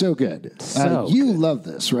 This is so good. So you good. love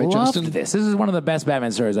this, right, Loved Justin? this. This is one of the best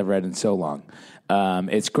Batman stories I've read in so long.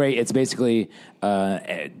 It's great. It's basically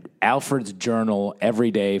Alfred's journal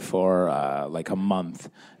every day for like a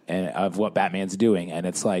month. and of what Batman's doing, and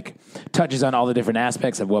it's like touches on all the different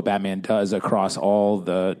aspects of what Batman does across all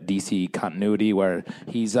the DC continuity, where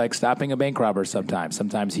he's like stopping a bank robber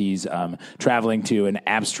sometimes he's traveling to an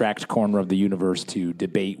abstract corner of the universe to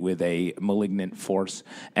debate with a malignant force,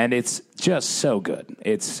 and it's just so good.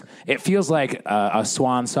 It feels like a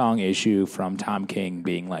swan song issue from Tom King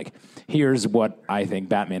being like, here's what I think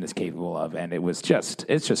Batman is capable of, and it's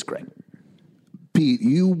just great. Pete,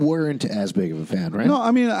 you weren't as big of a fan, right? No,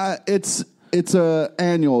 I mean, it's a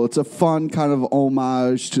annual. It's a fun kind of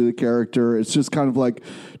homage to the character. It's just kind of like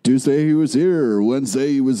Tuesday he was here,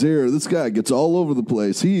 Wednesday he was here. This guy gets all over the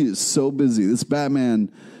place. He is so busy. This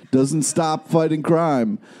Batman doesn't stop fighting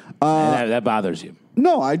crime. And that bothers you.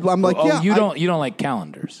 No, I'm like, yeah. You don't like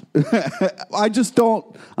calendars. I just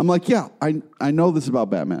don't. I'm like, yeah, I know this about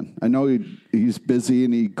Batman. I know he's busy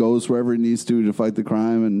and he goes wherever he needs to fight the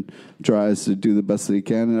crime and tries to do the best that he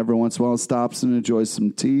can. And every once in a while stops and enjoys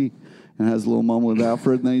some tea and has a little moment with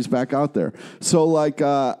Alfred, and then he's back out there. So, like,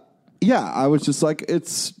 yeah, I was just like,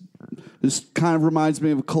 this kind of reminds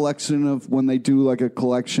me of a collection of when they do like a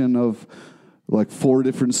collection of like 4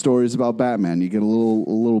 different stories about Batman. You get a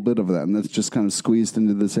little bit of that, and that's just kind of squeezed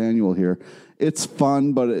into this annual here. It's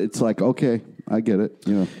fun, but it's like, okay, I get it.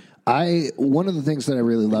 You know, one of the things that I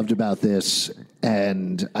really loved about this,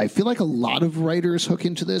 and I feel like a lot of writers hook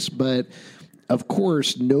into this, but of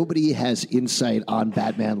course, nobody has insight on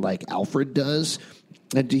Batman like Alfred does.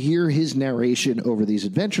 And to hear his narration over these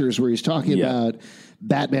adventures where he's talking about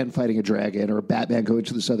Batman fighting a dragon, or Batman going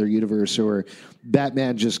to this other universe, or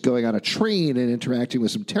Batman just going on a train and interacting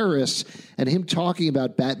with some terrorists, and him talking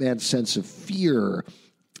about Batman's sense of fear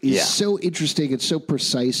is so interesting and so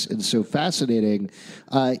precise and so fascinating.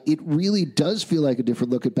 It really does feel like a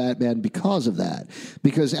different look at Batman because of that.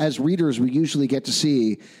 Because as readers, we usually get to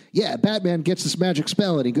see, Batman gets this magic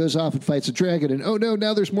spell and he goes off and fights a dragon, and oh no,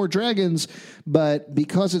 now there's more dragons. But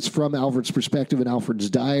because it's from Alfred's perspective in Alfred's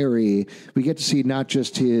diary, we get to see not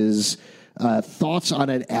just his thoughts on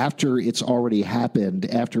it after it's already happened,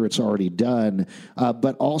 after it's already done,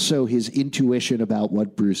 but also his intuition about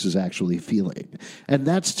what Bruce is actually feeling. And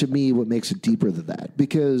that's, to me, what makes it deeper than that,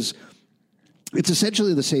 because it's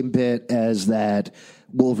essentially the same bit as that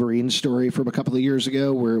Wolverine story from a couple of years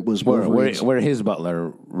ago where it was where his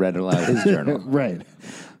butler read aloud his journal. Right.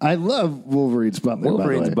 I love Wolverine's butler.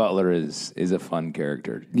 Wolverine's butler is a fun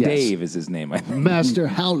character. Yes. Dave is his name, I think. Master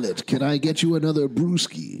Howlett, can I get you another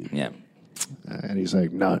brewski? Yeah. And he's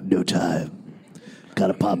like, no time.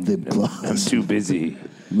 Gotta pop them claws. I'm too busy.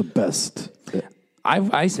 the best.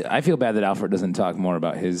 I feel bad that Alfred doesn't talk more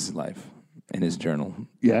about his life in his journal.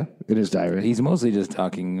 Yeah, in his diary. He's mostly just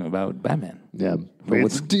talking about Batman. Yeah. But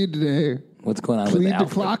It's today. what's going on Clean with the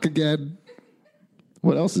Alfred? clock again.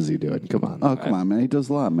 What else is he doing? Come on. Oh, come on, man. He does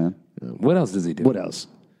a lot, man. What else does he do? What else?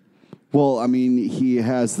 Well, I mean, he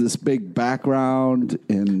has this big background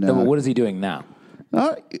in. No, but what is he doing now?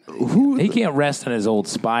 He can't rest on his old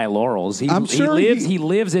spy laurels. I'm sure he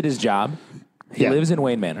lives at his job. He lives in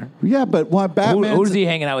Wayne Manor. Yeah, but why Batman? Who's he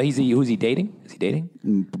hanging out with? Who's he dating? Is he dating?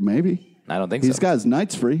 Maybe. I don't think He's so. got his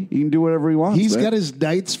nights free. He can do whatever he wants. He's man. got his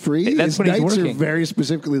nights free. That's his when he's nights are working. very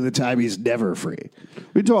specifically the time he's never free.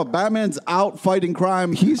 We talk about Batman's out fighting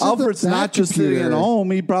crime. He's at the Alfred's not just sitting computer. at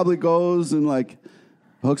home. He probably goes and like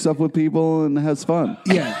hooks up with people and has fun.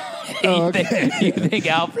 Yeah. You think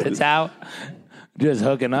Alfred's out just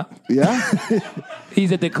hooking up? Yeah.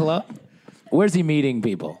 He's at the club? Where's he meeting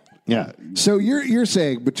people? Yeah. So you're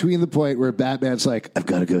saying between the point where Batman's like, I've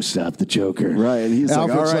got to go stop the Joker. Right, and he's like,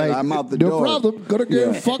 Alfred's all right, I'm out the door. No problem. Gonna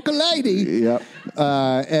go fuck a lady. Yep.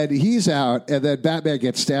 And he's out, and then Batman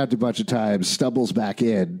gets stabbed a bunch of times, stumbles back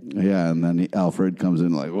in. Yeah, and then Alfred comes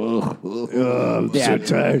in like, whoa. I'm so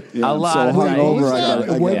tired. A lot so of hungover, times. I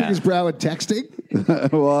gotta- Wiping yeah. his brow and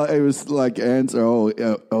texting. Well, it was like answer.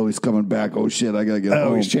 Oh, he's coming back. Oh shit, I gotta get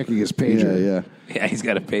home. Oh, he's checking his pager. Yeah. Yeah, he's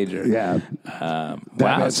got a pager. Yeah. Wow.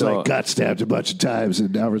 Batman's So like, got stabbed a bunch of times,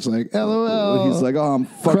 and Alfred's like, LOL. He's like, oh, I'm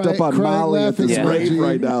fucked up on crying, Molly at this laughing, rave screaming.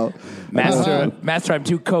 right now. Master, I'm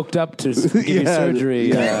too coked up to give you Yeah.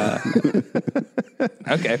 surgery.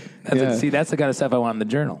 Okay. See, that's the kind of stuff I want in the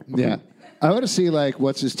journal. Yeah. I want to see, like,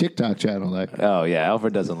 what's his TikTok channel like? Oh, yeah.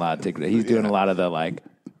 Alfred does a lot of TikTok. He's doing a lot of the, like...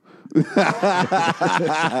 For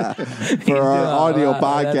our audio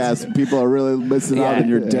podcast, people are really missing out on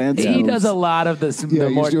your dance He moves. does a lot of the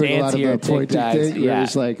more he's doing a lot of dancier the pointing TikToks. thing where Yeah.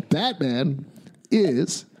 it's like, Batman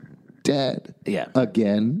is dead. Yeah.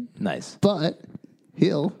 Again. Nice. But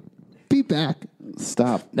he'll be back.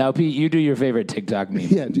 Stop. Now, Pete, you do your favorite TikTok meme.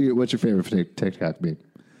 Yeah, what's your favorite TikTok meme?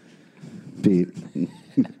 Pete.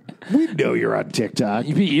 We know you're on TikTok.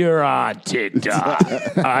 Pete, you're on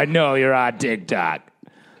TikTok. I know you're on TikTok.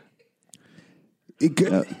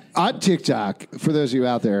 On TikTok, for those of you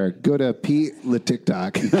out there, go to Pete Le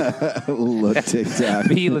TikTok. Le TikTok.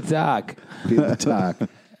 Be the talk. Pete Le Talk.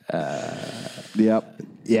 Yep.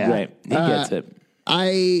 Yeah. Right. He gets it.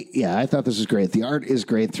 I thought this was great. The art is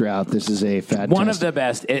great throughout. This is a fantastic. One of the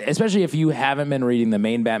best, especially if you haven't been reading the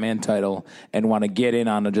main Batman title and want to get in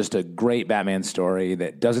on just a great Batman story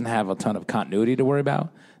that doesn't have a ton of continuity to worry about.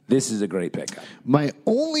 This is a great pickup. My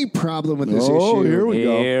only problem with this issue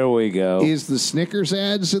here we go. is the Snickers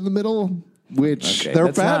ads in the middle, which Okay. They're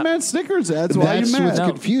That's Batman not- Snickers ads. Why are you that's what's mad?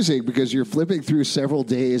 confusing because you're flipping through several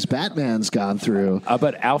days Batman's gone through.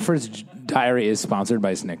 But Alfred's diary is sponsored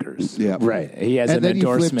by Snickers. Yeah. Right. He has and an then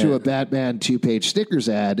endorsement. you flip to a Batman 2-page Snickers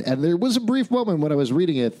ad, and there was a brief moment when I was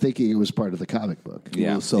reading it thinking it was part of the comic book.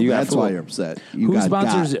 Yeah. So You got that's why fooled. you're upset.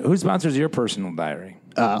 Who sponsors your personal diary?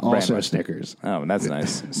 Also Brand. Snickers. Oh, that's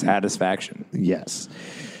nice. Satisfaction. Yes.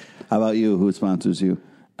 How about you? Who sponsors you?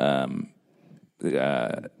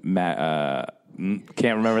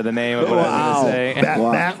 Can't remember the name of what I was going to say.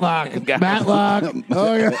 Matlock. Matlock.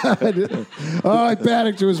 Oh, God. Oh, I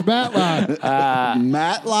panicked. It was Matlock.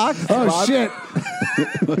 Matlock? Oh, shit.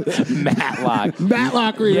 Matlock.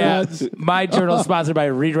 Matlock Yeah, reruns. my journal is sponsored by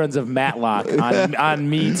reruns of Matlock on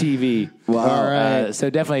Me TV. Wow. All right. So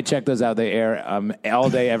definitely check those out. They air all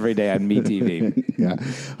day, every day on Me TV. Yeah.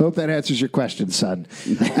 Hope that answers your question, son.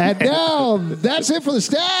 And now, that's it for the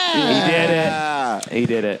stat. He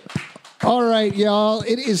did it. All right, y'all.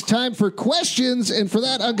 It is time for questions, and for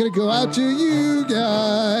that, I'm going to go out to you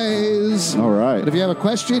guys. All right. And if you have a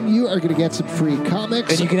question, you are going to get some free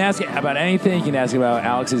comics. And you can ask about anything. You can ask about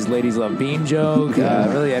Alex's Ladies Love Bean joke.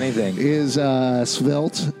 Really anything. Is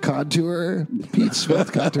Svelte Contour, Pete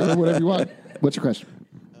Svelte Contour, whatever you want. What's your question?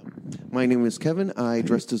 My name is Kevin. I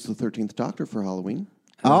dressed as the 13th Doctor for Halloween.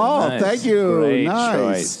 Oh, Nice. thank you. Great nice.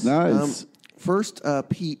 choice. Nice. First,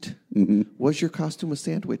 Pete, was your costume a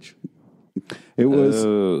sandwich? It was,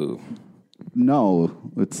 Ooh. no,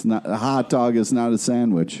 it's not. A hot dog is not a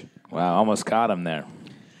sandwich. Wow, almost caught him there.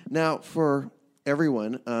 Now, for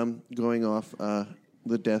everyone, going off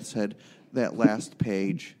the Death's Head, that last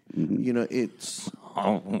page, you know, it's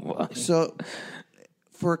so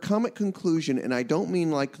for a comic conclusion, and I don't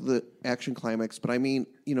mean like the action climax, but I mean,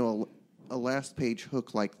 you know, a last page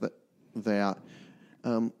hook like that.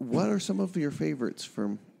 What are some of your favorites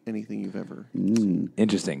from anything you've ever seen?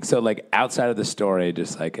 Interesting. So, like, outside of the story,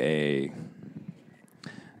 just like a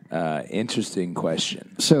interesting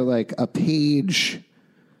question. So, like, a page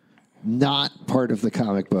not part of the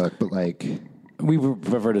comic book, but like We would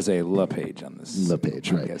prefer to say La Page on this. La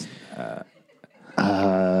Page, right.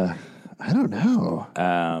 podcast. I don't know.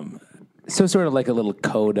 So sort of like a little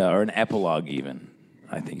coda or an epilogue even.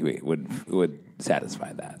 I think we would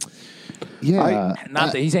satisfy that. Yeah,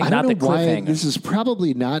 Not the- he's saying I not don't the know why cliffhanger. this is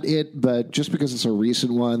probably not it, but just because it's a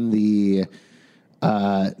recent one, the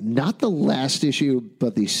not the last issue,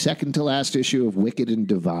 but the second to last issue of Wicked and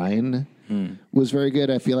Divine was very good.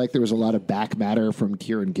 I feel like there was a lot of back matter from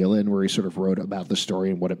Kieran Gillen where he sort of wrote about the story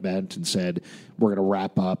and what it meant and said, we're going to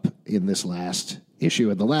wrap up in this last issue.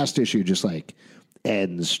 And the last issue just like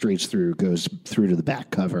ends straight through, goes through to the back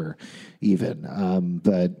cover even.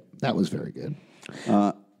 But that was very good.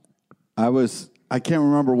 I can't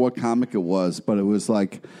remember what comic it was, but it was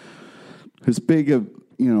like this big,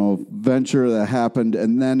 venture that happened,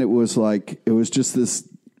 and then it was just this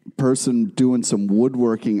person doing some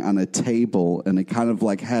woodworking on a table, and it kind of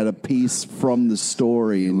like had a piece from the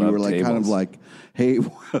story, and you Love were like, kind of tables. like, hey,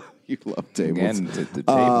 you love tables. Again, the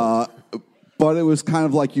table. But it was kind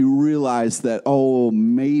of like you realized that,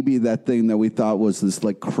 maybe that thing that we thought was this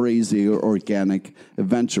like crazy or organic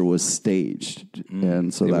adventure was staged.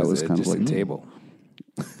 And so It that was kind just of like a table.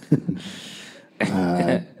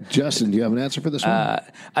 Justin, do you have an answer for this one?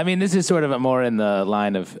 I mean, this is sort of more in the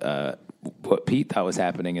line of what Pete thought was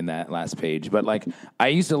happening in that last page. But like, I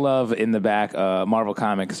used to love in the back Marvel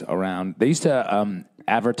Comics around. They used to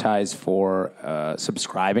advertise for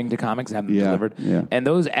subscribing to comics, have them delivered, and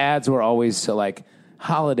those ads were always so like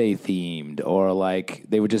holiday themed, or like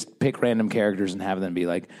they would just pick random characters and have them be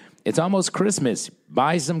like, "It's almost Christmas,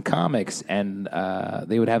 buy some comics," and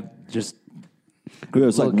they would have just. it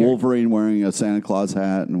was like Little Wolverine wearing a Santa Claus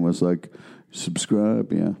hat and was like,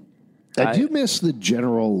 subscribe, yeah. I do miss the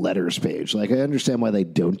general letters page. Like, I understand why they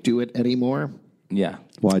don't do it anymore Yeah.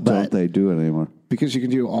 Why But- don't they do it anymore? because you can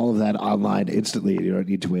do all of that online instantly. You don't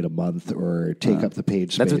need to wait a month or take up the page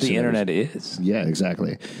space. That's what the and internet is. Yeah,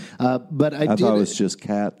 exactly. But I thought it was just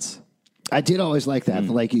cats. I did always like that.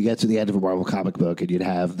 Like, you get to the end of a Marvel comic book and you'd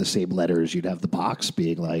have the same letters. You'd have the box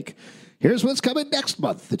being like, here's what's coming next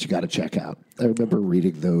month that you got to check out. I remember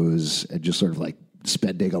reading those and just sort of like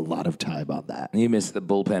spending a lot of time on that. You miss the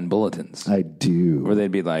bullpen bulletins. I do. Where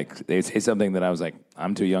they'd be like, they'd say something that I was like,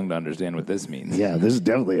 I'm too young to understand what this means. Yeah, this is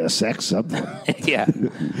definitely a sex something. Yeah.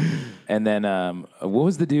 And then, what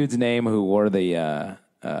was the dude's name who wore the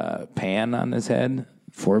pan on his head?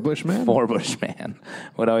 Forbush Man? Forbush Man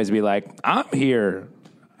would always be like, I'm here.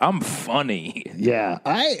 I'm funny. Yeah,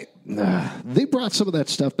 they brought some of that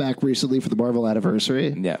stuff back recently for the Marvel anniversary.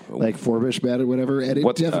 Yeah. Like Forbush Man or whatever.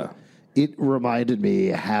 And it reminded me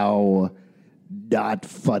how not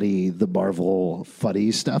funny the Marvel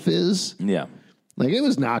funny stuff is. Yeah. Like, it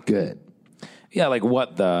was not good. Yeah, like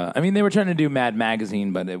I mean, they were trying to do Mad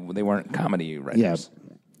Magazine, but they weren't comedy writers. Yeah.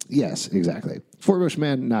 Yes, exactly. Forbush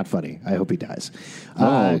Man, not funny. I hope he dies.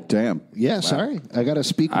 Damn. Yeah, sorry. I got to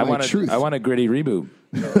speak my truth. I want a gritty reboot.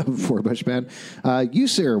 Forbush Man. You,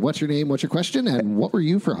 sir, what's your name? What's your question? And what were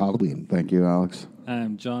you for Halloween? Thank you, Alex.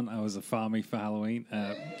 John, I was a farmie for Halloween.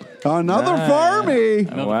 Another farmie.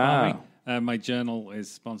 Wow. Farmie. My journal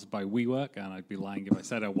is sponsored by WeWork, and I'd be lying if I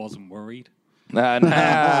said I wasn't worried.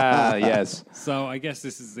 Yes. So I guess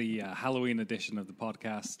this is the Halloween edition of the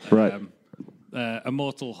podcast. Right.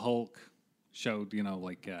 Immortal Hulk showed,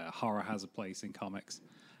 horror has a place in comics.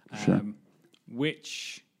 Sure.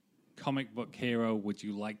 Which comic book hero would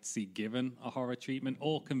you like to see given a horror treatment?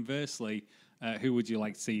 Or conversely, who would you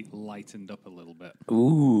like to see lightened up a little bit?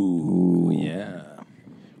 Ooh, yeah.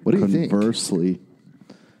 What do you think? Conversely,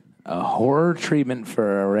 a horror treatment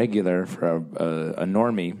for a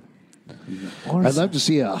normie. I'd love to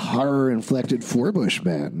see a horror-inflected Forbush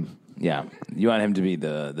Man. Yeah. You want him to be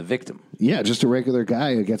the victim. Yeah, just a regular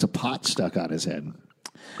guy who gets a pot stuck on his head.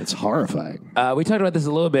 It's horrifying. We talked about this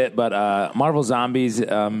a little bit, but Marvel Zombies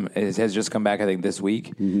has just come back, I think, this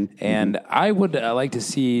week. And I would like to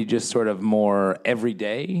see just sort of more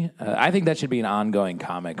everyday. I think that should be an ongoing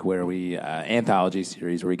comic where anthology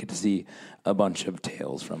series where we get to see a bunch of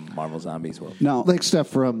tales from Marvel Zombies world. now Like stuff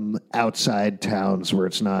from outside towns where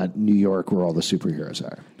it's not New York where all the superheroes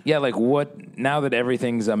are. Yeah, like now that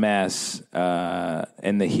everything's a mess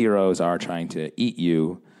and the heroes are trying to eat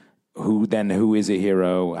you, who is a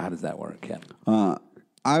hero? How does that work? Yeah.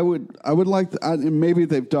 I would like maybe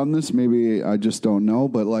they've done this, maybe I just don't know,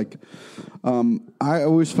 but I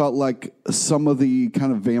always felt like some of the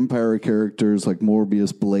kind of vampire characters like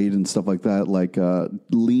Morbius, Blade, and stuff like that,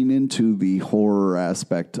 lean into the horror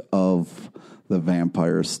aspect of the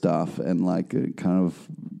vampire stuff and kind of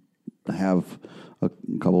have a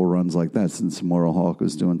couple of runs like that. Since Immortal Hulk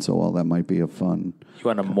is doing so well, that might be a fun. You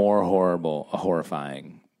want a more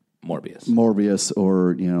horrifying Morbius,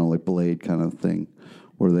 or like Blade kind of thing,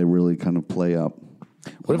 where they really kind of play up.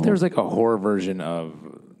 What if there was like a horror version of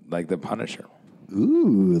like the Punisher?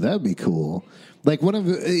 Ooh, that'd be cool. Like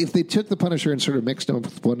if they took the Punisher and sort of mixed him up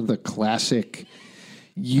with one of the classic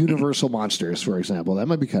Universal monsters, for example, that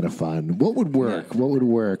might be kind of fun. What would work? Yeah. What would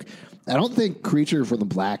work? I don't think Creature from the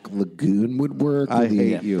Black Lagoon would work. I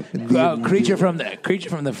hate you. Creature from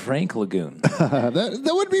the Frank Lagoon.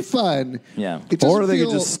 that would be fun. Yeah. Or they could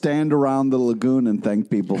just stand around the lagoon and thank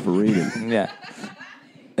people for reading. Yeah.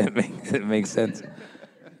 It makes sense.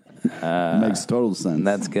 It makes total sense.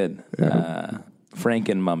 That's good. Frank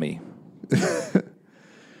and Mummy.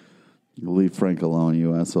 Leave Frank alone,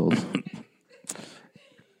 you assholes.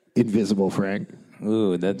 Invisible Frank.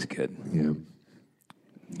 Ooh, that's good. Yeah.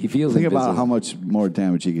 He feels Think invisible. about how much more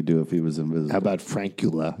damage he could do if he was invisible. How about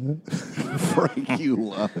Frankula?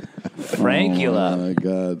 Frankula? Frankula. Oh, my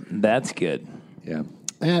God. That's good. Yeah.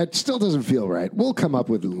 It still doesn't feel right. We'll come up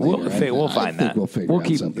with it later. We'll find that. We'll figure out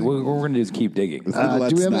something. What we're going to do is keep digging. Do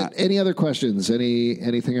we have any other questions?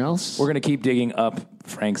 Anything else? We're going to keep digging up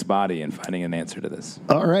Frank's body and finding an answer to this.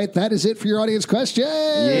 All right, that is it for your audience questions.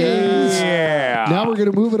 Yeah. Now we're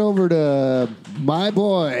going to move it over to my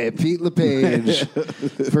boy, Pete LePage,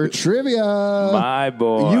 for trivia. My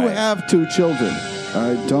boy. You have 2 children.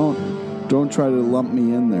 All right, don't try to lump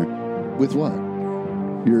me in there. With what?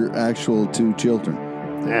 Your actual 2 children.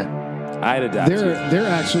 Yeah. I'd adopt you. They're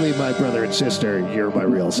actually my brother and sister. You're my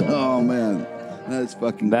real son. Oh, man. That's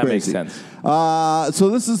fucking That crazy. makes sense. So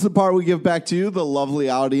this is the part we give back to you, the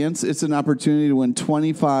lovely audience. It's an opportunity to win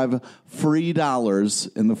 $25 free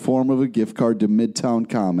in the form of a gift card to Midtown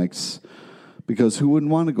Comics. Because who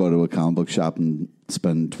wouldn't want to go to a comic book shop and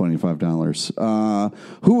spend $25?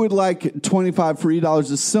 Who would like $25 free? A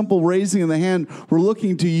simple raising of the hand. We're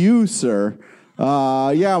looking to you, sir.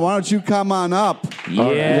 Why don't you come on up?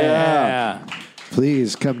 Yeah.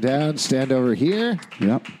 Please come down, stand over here.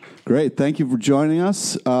 Yep. Great. Thank you for joining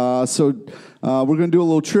us. We're going to do a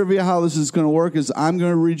little trivia. How this is going to work is I'm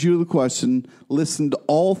going to read you the question, listen to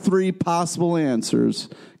all 3 possible answers,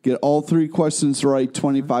 Get all 3 questions right,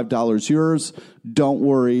 $25 yours. Don't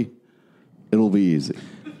worry, it'll be easy.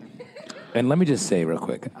 And let me just say real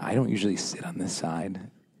quick, I don't usually sit on this side,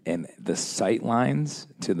 and the sight lines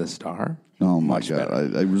to the star. Oh my much God!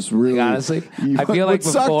 better. I was really honestly. I feel like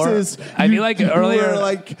what sucks before. is I feel like earlier.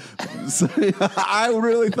 I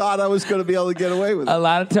really thought I was going to be able to get away with it. A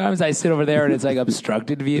lot of times I sit over there and it's like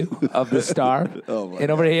obstructed view of the star, and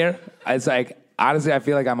over here it's like. Honestly, I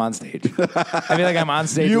feel like I'm on stage. I feel like I'm on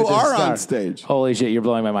stage. You with this are star. on stage. Holy shit! You're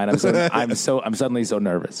blowing my mind. I'm suddenly so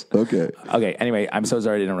nervous. Okay. Anyway, I'm so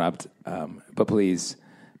sorry to interrupt, but please.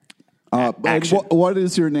 And what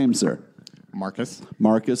is your name, sir? Marcus.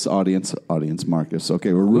 Marcus, audience, Marcus.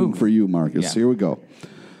 Okay, we're rooting for you, Marcus. Yeah. Here we go.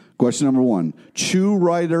 Question number 1. Chew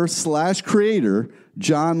writer / creator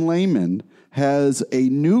John Layman has a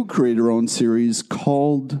new creator-owned series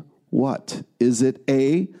called what? Is it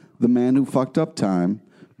A, The Man Who Fucked Up Time,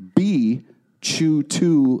 B, Chew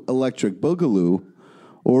 2 Electric Boogaloo,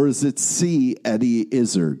 or is it C, Eddie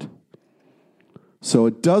Izzard? So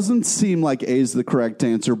it doesn't seem like A is the correct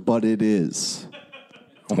answer, but it is.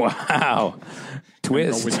 Wow.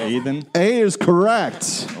 Twist. Go with A then. A is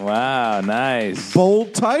correct. Wow, nice.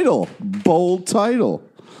 Bold title.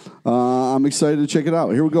 I'm excited to check it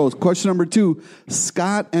out. Here we go. Question number 2.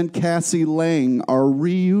 Scott and Cassie Lang are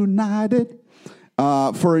reunited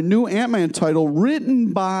for a new Ant-Man title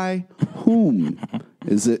written by whom?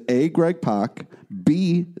 Is it A, Greg Pak,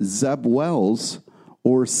 B, Zeb Wells,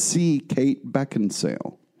 or C, Kate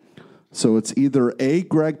Beckinsale? So it's either A,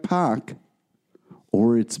 Greg Pak,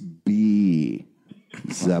 or it's B,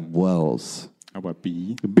 Zeb Wells. How about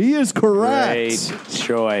B? B is correct. Great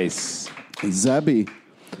choice. Zebby.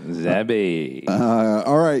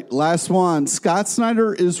 All right, last one. Scott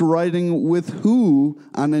Snyder is writing with who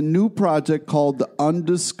on a new project called The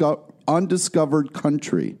Undiscovered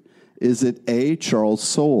Country? Is it A, Charles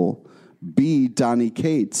Soule, B, Donny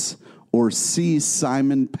Cates, or C,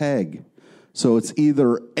 Simon Pegg? So it's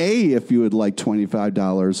either A if you would like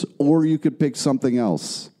 $25, or you could pick something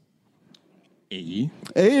else. A.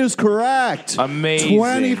 A is correct. Amazing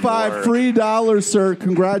 $25 work. free dollars, sir.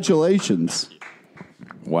 Congratulations.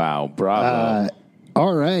 Wow, bravo.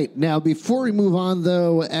 All right. Now, before we move on,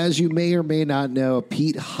 though, as you may or may not know,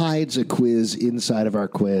 Pete hides a quiz inside of our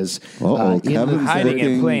quiz. Kevin's Hiding in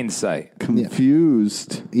looking plain sight.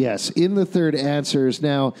 confused. Yes, in the third answers.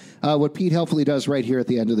 Now, what Pete helpfully does right here at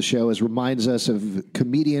the end of the show is reminds us of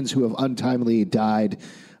comedians who have untimely died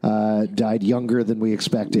younger than we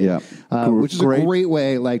expected. Yeah. Which is a great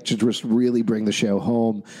way, like, to just really bring the show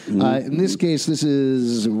home. In this case, this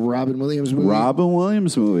is Robin Williams' movie. Robin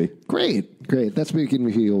Williams movie. Great. That's making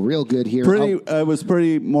me feel real good here. It was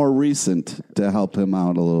pretty more recent to help him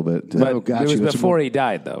out a little bit. But gotcha. it was It's before he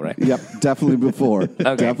died, though, right? Yep, definitely before.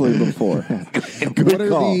 Definitely before. Good what are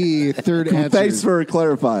call. the third answers? Thanks for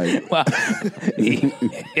clarifying. Well,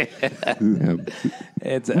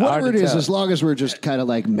 it's hard Whatever it to is, tell. as long as we're just kind of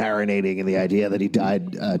like marinating in the idea that he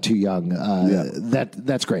died too young,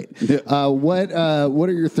 that's great. What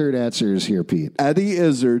are your third answers here, Pete? Eddie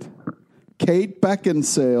Izzard, Kate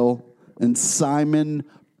Beckinsale, and Simon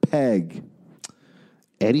Pegg.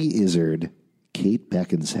 Eddie Izzard, Kate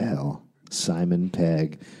Beckinsale, Simon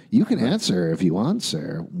Pegg. You can answer if you want,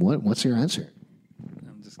 sir. What's your answer?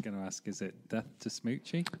 I'm just going to ask, is it Death to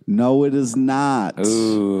Smoochie? No, it is not.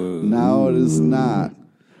 Ooh. No, it is not.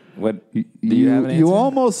 What? Do you have an answer? You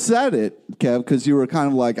almost said it, Kev, because you were kind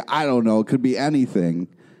of like, I don't know, it could be anything.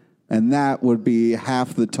 And that would be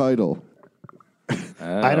half the title.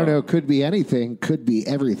 I don't know. Could be anything. Could be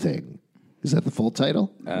everything. Is that the full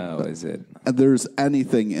title? Oh, is it? There's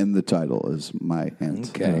anything in the title is my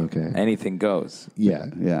hint. Okay. Anything goes. Yeah.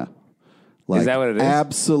 Yeah. Like, Is that what it is?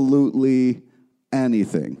 Absolutely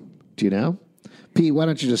anything. Do you know? Pete, why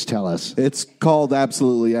don't you just tell us? It's called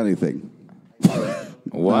Absolutely Anything.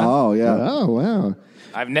 What? Oh, yeah. Oh, wow.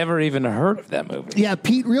 I've never even heard of that movie. Yeah,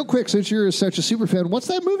 Pete, real quick, since you're such a super fan, what's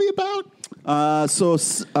that movie about? So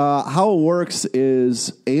how it works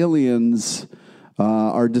is aliens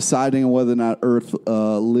are deciding whether or not Earth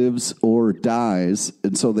lives or dies,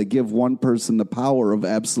 and so they give one person the power of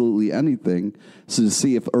absolutely anything to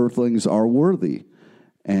see if Earthlings are worthy.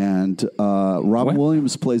 And Robin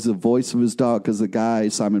Williams plays the voice of his dog because the guy,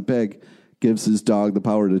 Simon Pegg, gives his dog the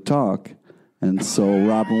power to talk. And so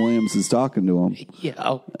Robin Williams is talking to him.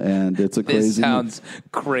 Yeah. And it's a crazy... This sounds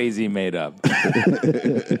crazy made up.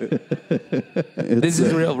 This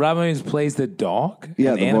is real. Robin Williams plays the dog?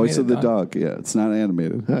 Yeah, An the voice of the animated dog. Yeah, it's not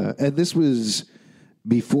animated. And this was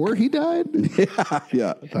before he died?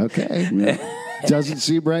 Yeah. Okay. Doesn't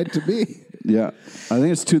seem right to me. Yeah. I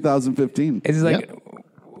think it's 2015. It's like,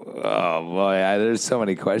 Oh boy, there's so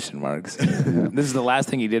many question marks. This is the last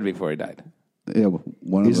thing he did before he died. Yeah,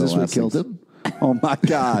 one of Is the this what last killed things. him? Oh my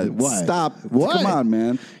God! What? Stop! What? Come on,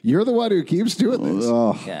 man. You're the one who keeps doing this.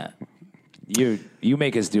 Oh, Yeah, you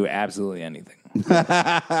make us do absolutely anything.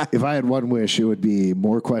 If I had one wish, it would be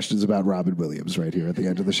more questions about Robin Williams right here at the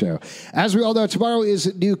end of the show. As we all know, tomorrow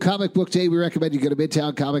is New Comic Book Day. We recommend you go to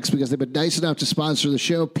Midtown Comics because they've been nice enough to sponsor the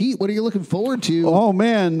show. Pete, what are you looking forward to? Oh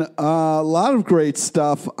man, a lot of great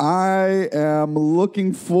stuff. I am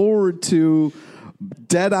looking forward to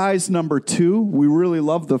Dead Eyes #2. We really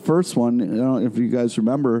loved the first one. I don't know if you guys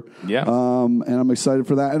remember. Yeah. And I'm excited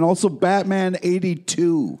for that. And also Batman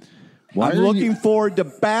 82. I'm looking forward to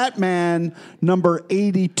Batman number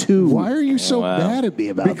 82. Why are you so mad at me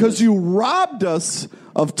about Because this? you robbed us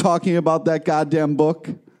of talking about that goddamn book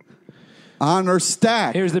on our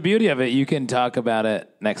stack. Here's the beauty of it: you can talk about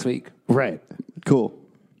it next week. Right. Cool.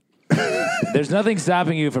 There's nothing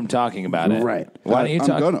stopping you from talking about it. Right. Why don't you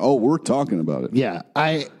talk? We're talking about it. Yeah.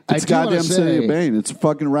 It's goddamn City of Bane. It's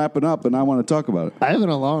fucking wrapping up, and I want to talk about it. I have an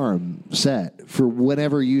alarm set for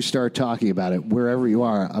whenever you start talking about it, wherever you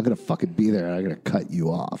are, I'm going to fucking be there and I'm going to cut you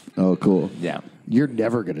off. Oh, cool. Yeah. You're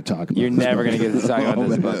never going to talk about You're this never book. going to get to talk about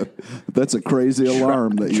this book. That's a crazy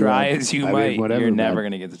alarm that you Try have. as you I mean, might, whatever, you're man. never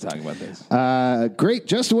going to get to talk about this. Great.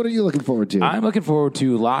 Justin, what are you looking forward to? I'm looking forward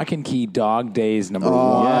to Lock and Key Dog Days #1, which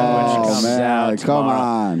comes man, out come tomorrow.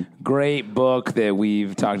 on. Great book that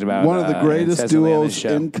we've talked about. One of the greatest incessantly on this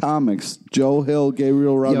duos show. in comics. Joe Hill,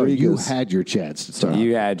 Gabriel Yo, Rodriguez. you had your chance to talk.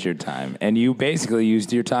 You had your time, and you basically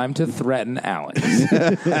used your time to threaten Alex.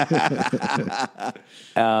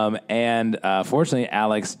 And fortunately,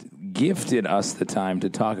 Alex gifted us the time to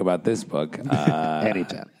talk about this book.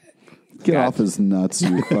 Anytime. Get off his nuts,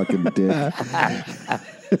 you fucking dick.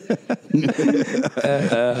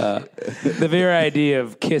 The very idea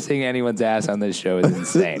of kissing anyone's ass on this show is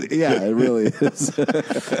insane. Yeah, it really is.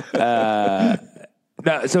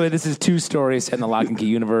 No, so this is 2 stories set in the Lock and Key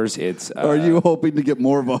universe. It's Are you hoping to get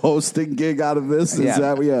more of a hosting gig out of this? Is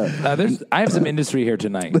that I have some industry here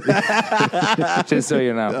tonight, just so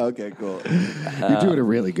you know. Okay, cool. You're doing a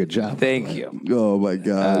really good job. Thank you. Oh my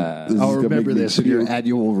God! This is I'll gonna remember make me this in your puke.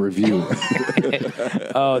 annual review.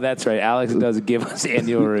 Oh, that's right. Alex does give us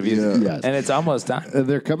annual reviews, Yeah. Yes. and it's almost time. And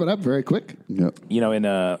they're coming up very quick. Yeah. You know, in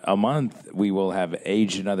a month, we will have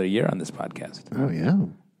aged another year on this podcast Oh, yeah.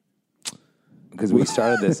 because we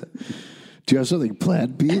started this. Do you have something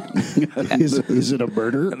planned, Pete? Is it a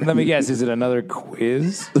murder? Let me guess, is it another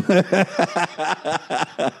quiz?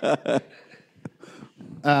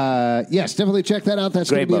 Yes, definitely check that out. That's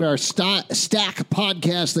going Great to be in book. our Stack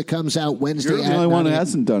podcast that comes out Wednesday. You're the at only one who 9 a.m.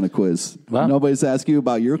 hasn't done a quiz. Well- Nobody's asked you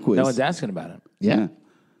about your quiz. No one's asking about it. Yeah.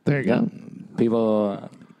 There you go. People,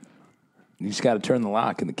 you just got to turn the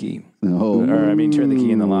lock in the key. Oh. Or, I mean, turn the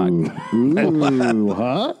key in the lock. Ooh,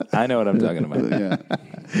 huh? I know what I'm talking about.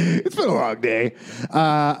 It's been a long day.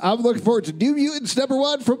 I'm looking forward to New Mutants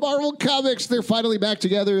 #1 from Marvel Comics. They're finally back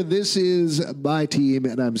together. This is my team,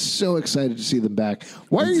 and I'm so excited to see them back.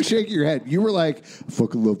 Why are you shaking your head? You were like, I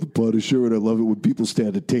fucking love the Punisher, and I love it when people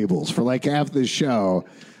stand at tables. For like half this show,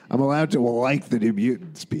 I'm allowed to like the New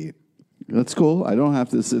Mutants, Pete. That's cool. I don't have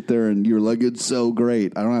to sit there and you're like, it's so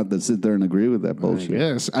great. I don't have to sit there and agree with that bullshit.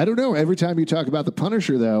 Yes. I don't know. Every time you talk about the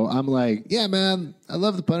Punisher, though, I'm like, yeah, man, I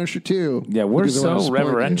love the Punisher, too. Yeah, we're Because I wanna so support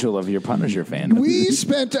reverential of your Punisher fan. We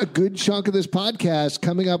spent a good chunk of this podcast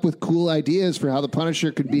coming up with cool ideas for how the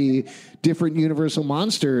Punisher could be different universal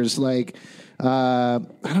monsters. Like, I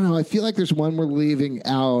don't know. I feel like there's one we're leaving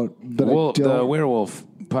out, but I don't. The werewolf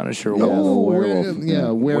Punisher. Oh, werewolf.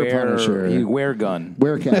 Punisher. Wear gun.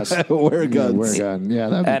 Werecast. Wear guns. Wear gun. Yeah,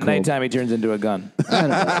 that'd be At cool. nighttime, he turns into a gun. I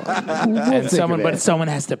don't know. And someone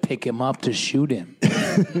has to pick him up to shoot him.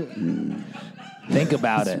 Think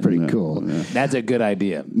about it. Pretty cool. That's a good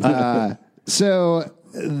idea. So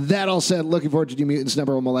that all said, looking forward to New Mutants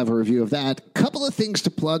 #1. We'll have a review of that. Couple of things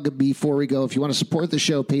to plug before we go. If you want to support the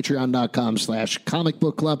show, patreon.com/comic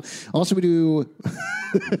book club. Also, we do.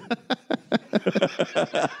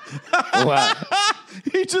 Wow.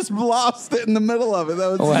 He just lost it in the middle of it. That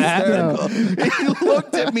was What hysterical. He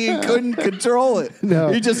looked at me and couldn't control it. No.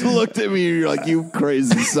 He just looked at me and you're like, you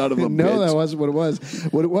crazy son of a No, bitch. that wasn't what it was.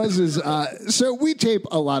 What it was is, so we tape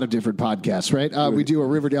a lot of different podcasts, right? We do a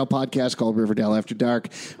Riverdale podcast called Riverdale After Dark.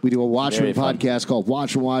 We do a Watchmen Very fun. podcast called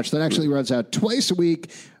Watch and Watch. That actually runs out twice a week,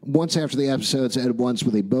 once after the episodes and once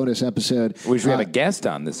with a bonus episode. Which we have a guest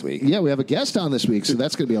on this week. Yeah, we have a guest on this week, so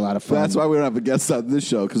that's going to be a lot of fun. That's why we don't have a guest on this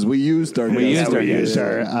show, because we used our guest. used our guest.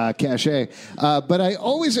 increase our cachet. But I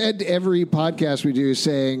always end every podcast we do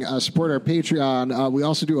saying support our Patreon. We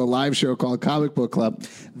also do a live show called Comic Book Club.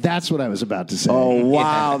 That's what I was about to say. Oh,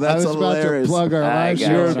 wow. That's I was hilarious. about to plug our live show.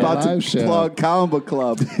 You're about live to show. plug Comic Book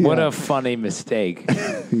Club. What a funny mistake.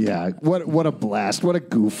 Yeah. What a blast. What a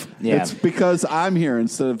goof. Yeah. It's because I'm here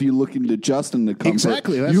instead of you looking to Justin to come.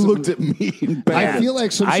 Exactly. That's You the- looked at me. And I feel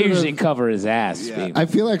like some I sort usually of, cover his ass. Steve. I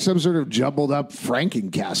feel like some sort of jumbled up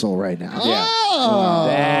Frankencastle right now. Yeah. Oh,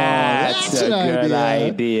 That's a an good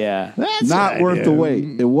idea. That's not an worth idea. the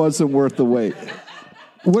wait. It wasn't worth the wait.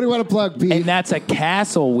 What do you want to plug, Pete? And that's a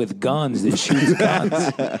castle with guns that shoots guns.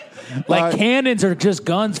 Like cannons are just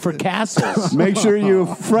guns for castles. Make sure you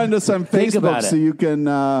friend us on Think Facebook about so it. you can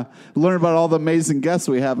learn about all the amazing guests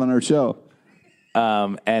we have on our show.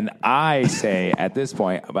 And I say at this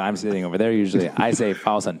point, but I'm sitting over there usually, I say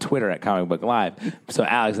follow us on Twitter at Comic Book Live. So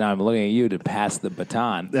Alex, now I'm looking at you to pass the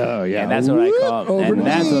baton. Oh, yeah. And that's what I call Over to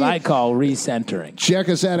that's me. what I call recentering. Check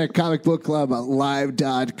us out at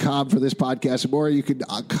comicbookclublive.com for this podcast and more. You can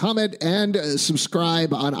comment and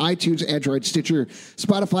subscribe on iTunes, Android, Stitcher,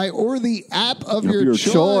 Spotify, or the app of your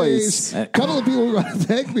choice. A couple of people we want to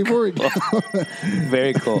thank before we go.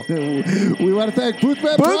 Very cool. We want to thank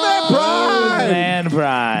Boothman Prime! And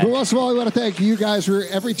Brian. But most of all, we want to thank you guys for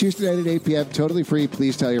every Tuesday night at 8 p.m. Totally free.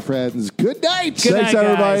 Please tell your friends. Good night. Good Thanks, night,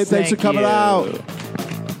 everybody. guys. Thanks for Thank coming you. out.